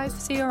 Bye, guys.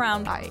 See you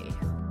around. Bye.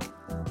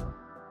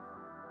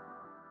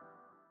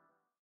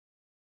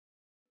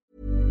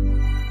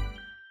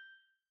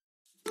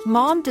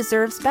 Mom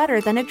deserves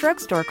better than a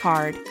drugstore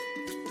card.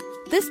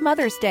 This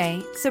Mother's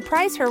Day,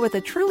 surprise her with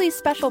a truly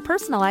special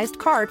personalized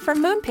card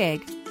from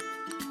Moonpig.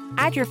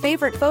 Add your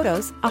favorite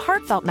photos, a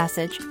heartfelt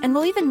message, and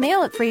we'll even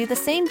mail it for you the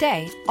same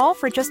day, all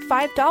for just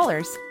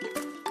 $5.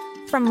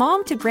 From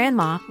mom to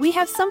grandma, we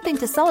have something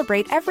to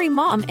celebrate every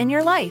mom in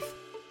your life.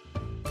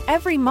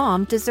 Every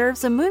mom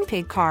deserves a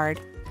Moonpig card.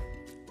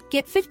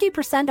 Get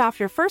 50% off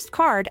your first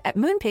card at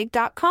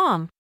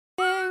moonpig.com.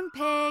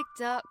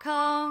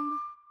 Moonpig.com